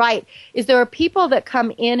 And you're right. Is there are people that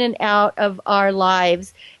come in and out of our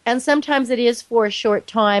lives, and sometimes it is for a short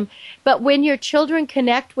time. But when your children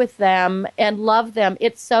connect with them and love them,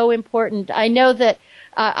 it's so important. I know that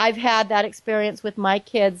I've had that experience with my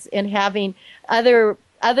kids in having other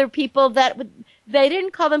people that they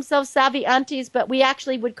didn't call themselves savvy aunties, but we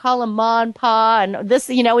actually would call them ma and pa, and this,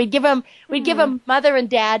 we'd give them mother and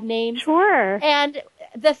dad names. Sure. And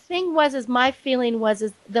the thing is my feeling was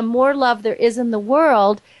the more love there is in the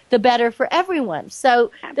world, the better for everyone.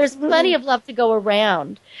 So there's plenty of love to go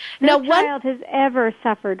around. No child has ever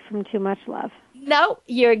suffered from too much love. No,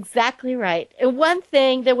 you're exactly right. And one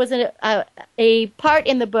thing, there was a part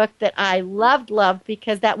in the book that I loved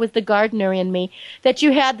because that was the gardener in me, that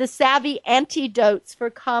you had the savvy antidotes for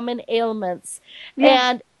common ailments. Yeah.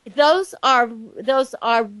 And those are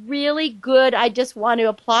really good. I just want to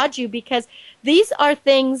applaud you because these are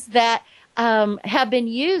things that have been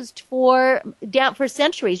used for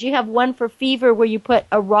centuries. You have one for fever where you put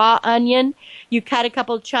a raw onion, you cut a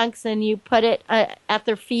couple chunks and you put it at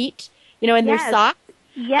their feet. In their socks.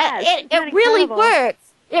 Yes. It really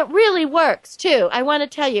works. It really works, too, I want to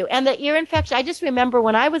tell you. And the ear infection, I just remember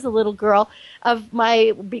when I was a little girl,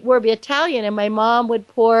 we're Italian, and my mom would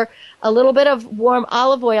pour a little bit of warm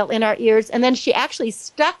olive oil in our ears, and then she actually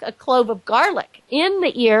stuck a clove of garlic in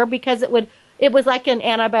the ear because it was like an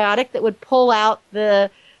antibiotic that would pull out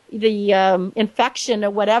the infection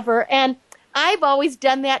or whatever. And I've always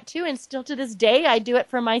done that too, and still to this day I do it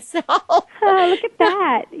for myself. Oh, look at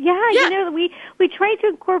that! Yeah. We try to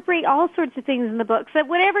incorporate all sorts of things in the book. So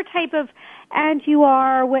whatever type of aunt you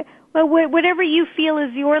are, whatever you feel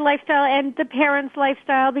is your lifestyle and the parents'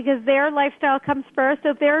 lifestyle, because their lifestyle comes first. So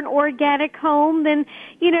if they're an organic home, then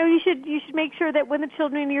you should make sure that when the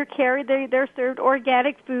children are in your care, they're served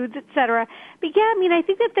organic foods, etc. But yeah, I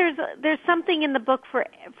think that there's something in the book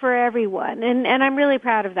for everyone, and I'm really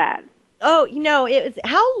proud of that. Oh,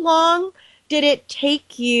 how long did it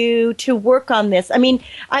take you to work on this?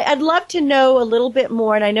 I'd love to know a little bit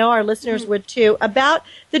more, and I know our listeners would too, about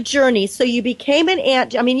the journey. So you became an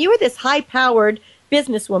aunt. You were this high-powered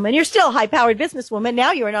businesswoman. You're still a high-powered businesswoman.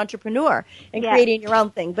 Now you're an entrepreneur and creating your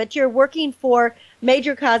own thing. But you're working for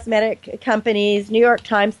major cosmetic companies, New York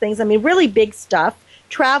Times things, really big stuff,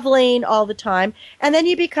 traveling all the time. And then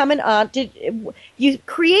you become an aunt. You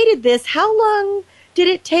created this. How long did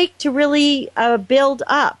it take to really build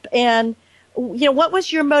up? And, what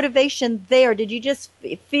was your motivation there? Did you just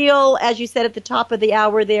feel, as you said at the top of the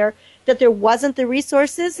hour there, that there wasn't the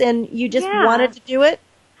resources and you just wanted to do it?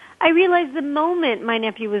 I realized the moment my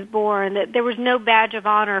nephew was born that there was no badge of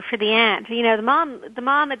honor for the aunt. The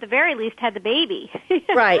mom at the very least had the baby.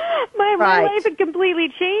 Right. My life had completely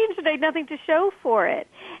changed and I had nothing to show for it.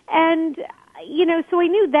 And so I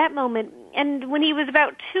knew that moment. And when he was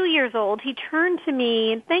about 2 years old, he turned to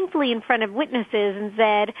me, and thankfully in front of witnesses, and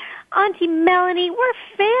said, "Auntie Melanie, we're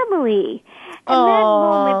family." And that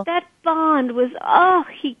moment, that bond was,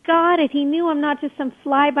 he got it. He knew I'm not just some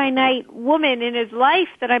fly-by-night woman in his life,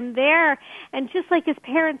 that I'm there. And just like his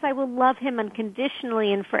parents, I will love him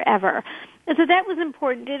unconditionally and forever. And so that was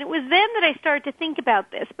important. And it was then that I started to think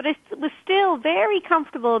about this. But I was still very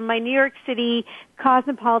comfortable in my New York City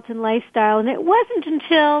cosmopolitan lifestyle. And it wasn't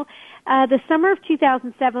until the summer of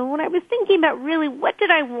 2007 when I was thinking about really what did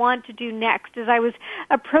I want to do next as I was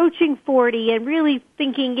approaching 40 and really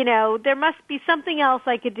thinking, there must be something else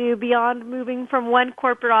I could do beyond moving from one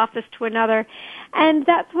corporate office to another. And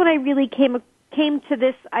that's when I really came to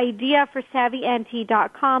this idea for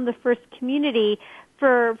savvyauntie.com, the first community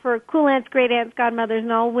for cool aunts, great aunts, godmothers,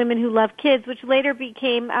 and all women who love kids, which later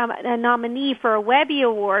became a nominee for a Webby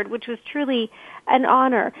Award, which was truly an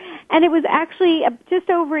honor. And it was actually just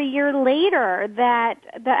over a year later that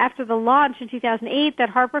after the launch in 2008 that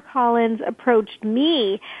HarperCollins approached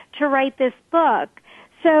me to write this book.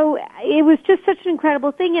 So it was just such an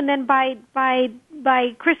incredible thing. And then by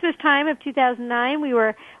Christmas time of 2009, we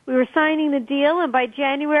were signing the deal, and by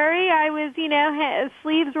January, I was,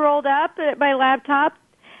 sleeves rolled up at my laptop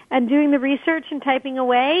and doing the research and typing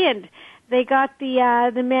away, and they got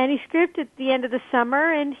the manuscript at the end of the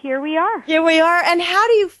summer, and here we are. Here we are. And how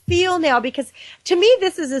do you feel now? Because to me,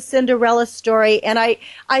 this is a Cinderella story, and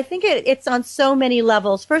I think it's on so many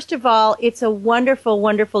levels. First of all, it's a wonderful,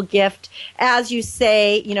 wonderful gift. As you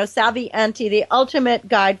say, Savvy Auntie, the ultimate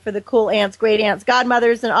guide for the cool aunts, great aunts,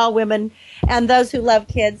 godmothers, and all women, and those who love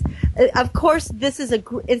kids. of course, this is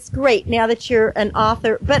it's great now that you're an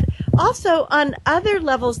author, but also on other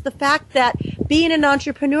levels, the fact that being an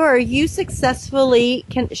entrepreneur, you successfully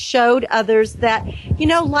showed others that,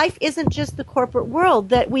 life isn't just the corporate world,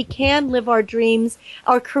 that we can live our dreams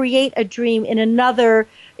or create a dream in another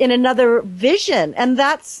vision. And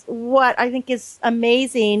that's what I think is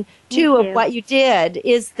amazing too of what you did,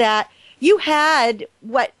 is that you had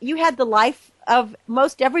the life of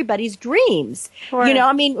most everybody's dreams. Sure.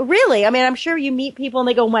 Really, I'm sure you meet people and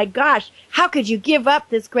they go, my gosh, how could you give up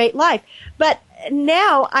this great life? But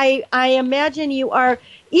now I imagine you are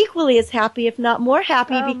equally as happy, if not more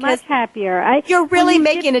happy, because much happier. You're really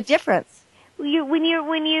making a difference. When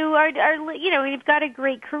you've got a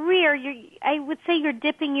great career, I would say you're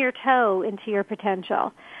dipping your toe into your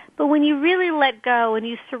potential. But when you really let go and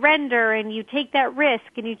you surrender and you take that risk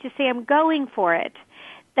and you just say, I'm going for it,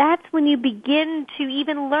 that's when you begin to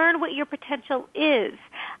even learn what your potential is.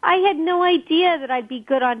 I had no idea that I'd be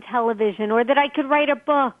good on television, or that I could write a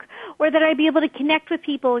book, or that I'd be able to connect with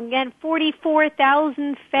people and get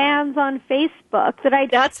 44,000 fans on Facebook.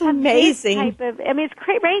 That's amazing. It's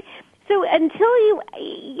great, right? So until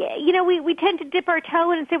we tend to dip our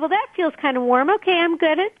toe in and say, well, that feels kind of warm. Okay, I'm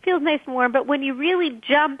good. It feels nice and warm. But when you really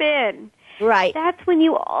jump in, right, that's when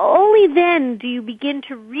only then do you begin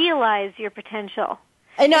to realize your potential.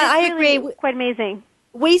 And I agree. Quite amazing.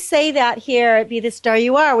 We say that here at Be the Star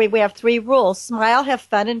You Are. We have 3 rules: smile, have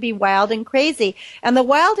fun, and be wild and crazy. And the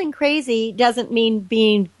wild and crazy doesn't mean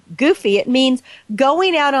being goofy. It means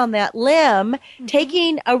going out on that limb,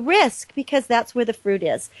 taking a risk, because that's where the fruit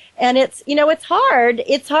is. And it's hard.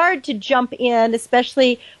 It's hard to jump in,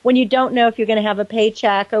 especially when you don't know if you're going to have a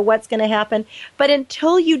paycheck or what's going to happen. But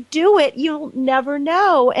until you do it, you'll never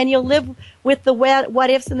know, and you'll live with the what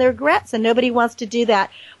ifs and the regrets, and nobody wants to do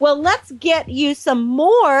that. Well, let's get you some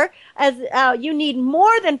more, as you need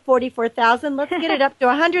more than 44,000. Let's get it up to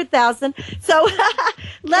 100,000. So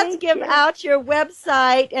let's give out your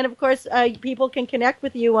website, and of course, people can connect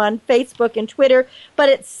with you on Facebook and Twitter, but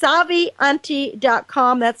it's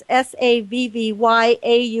savvy-auntie.com. That's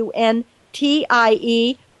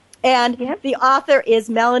SAVVYAUNTIE. And the author is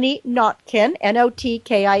Melanie Notkin,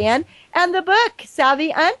 Notkin, and the book,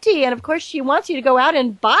 Savvy Auntie. And, of course, she wants you to go out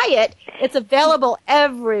and buy it. It's available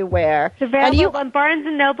everywhere. It's available on Barnes &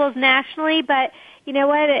 Nobles nationally, but you know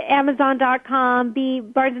what? At Amazon.com,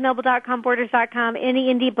 BarnesandNoble.com, Borders.com,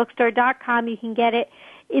 any indiebookstore.com, you can get it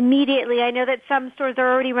immediately. I know that some stores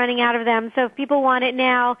are already running out of them, so if people want it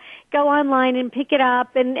now, go online and pick it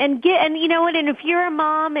up and you know what? And if you're a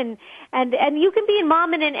mom and you can be a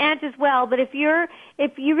mom and an aunt as well, but if you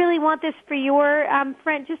really want this for your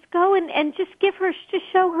friend, just go and just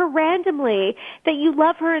show her randomly that you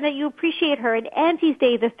love her and that you appreciate her. And Auntie's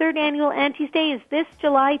Day, the 3rd annual Auntie's Day, is this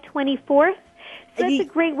July 24th. So that's a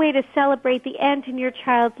great way to celebrate the aunt in your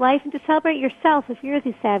child's life and to celebrate yourself if you're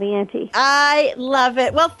the Savvy Auntie. I love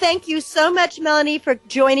it. Well, thank you so much, Melanie, for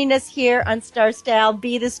joining us here on Star Style.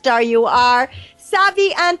 Be the Star You Are.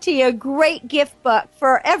 Savvy Auntie, a great gift book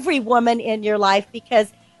for every woman in your life,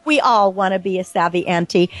 because we all want to be a Savvy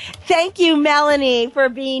Auntie. Thank you, Melanie, for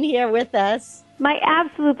being here with us. My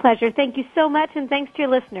absolute pleasure. Thank you so much, and thanks to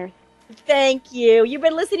your listeners. Thank you. You've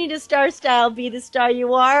been listening to Star Style, Be the Star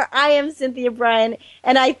You Are. I am Cynthia Brian,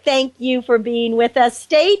 and I thank you for being with us.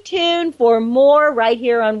 Stay tuned for more right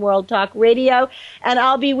here on World Talk Radio, and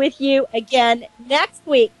I'll be with you again next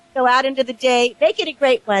week. Go out into the day, make it a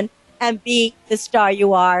great one, and be the star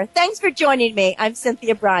you are. Thanks for joining me. I'm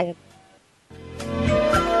Cynthia Brian.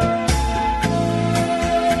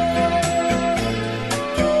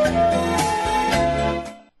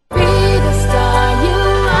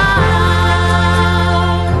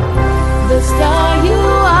 Star you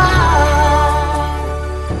are,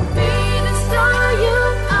 be the star you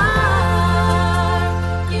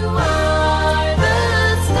are. You are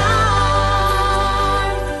the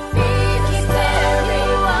star. Be the star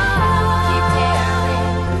you are. Keep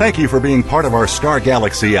daring. Thank you for being part of our star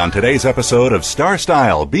galaxy on today's episode of Star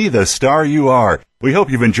Style, Be the Star You Are. We hope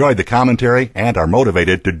you've enjoyed the commentary and are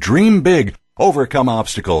motivated to dream big, overcome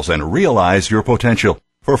obstacles, and realize your potential.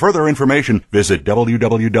 For further information, visit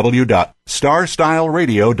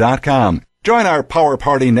www.starstyleradio.com. Join our power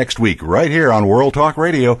party next week right here on World Talk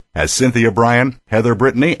Radio as Cynthia Brian, Heather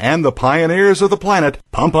Brittany, and the pioneers of the planet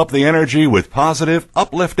pump up the energy with positive,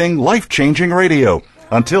 uplifting, life-changing radio.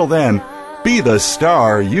 Until then, be the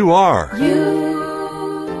star you are.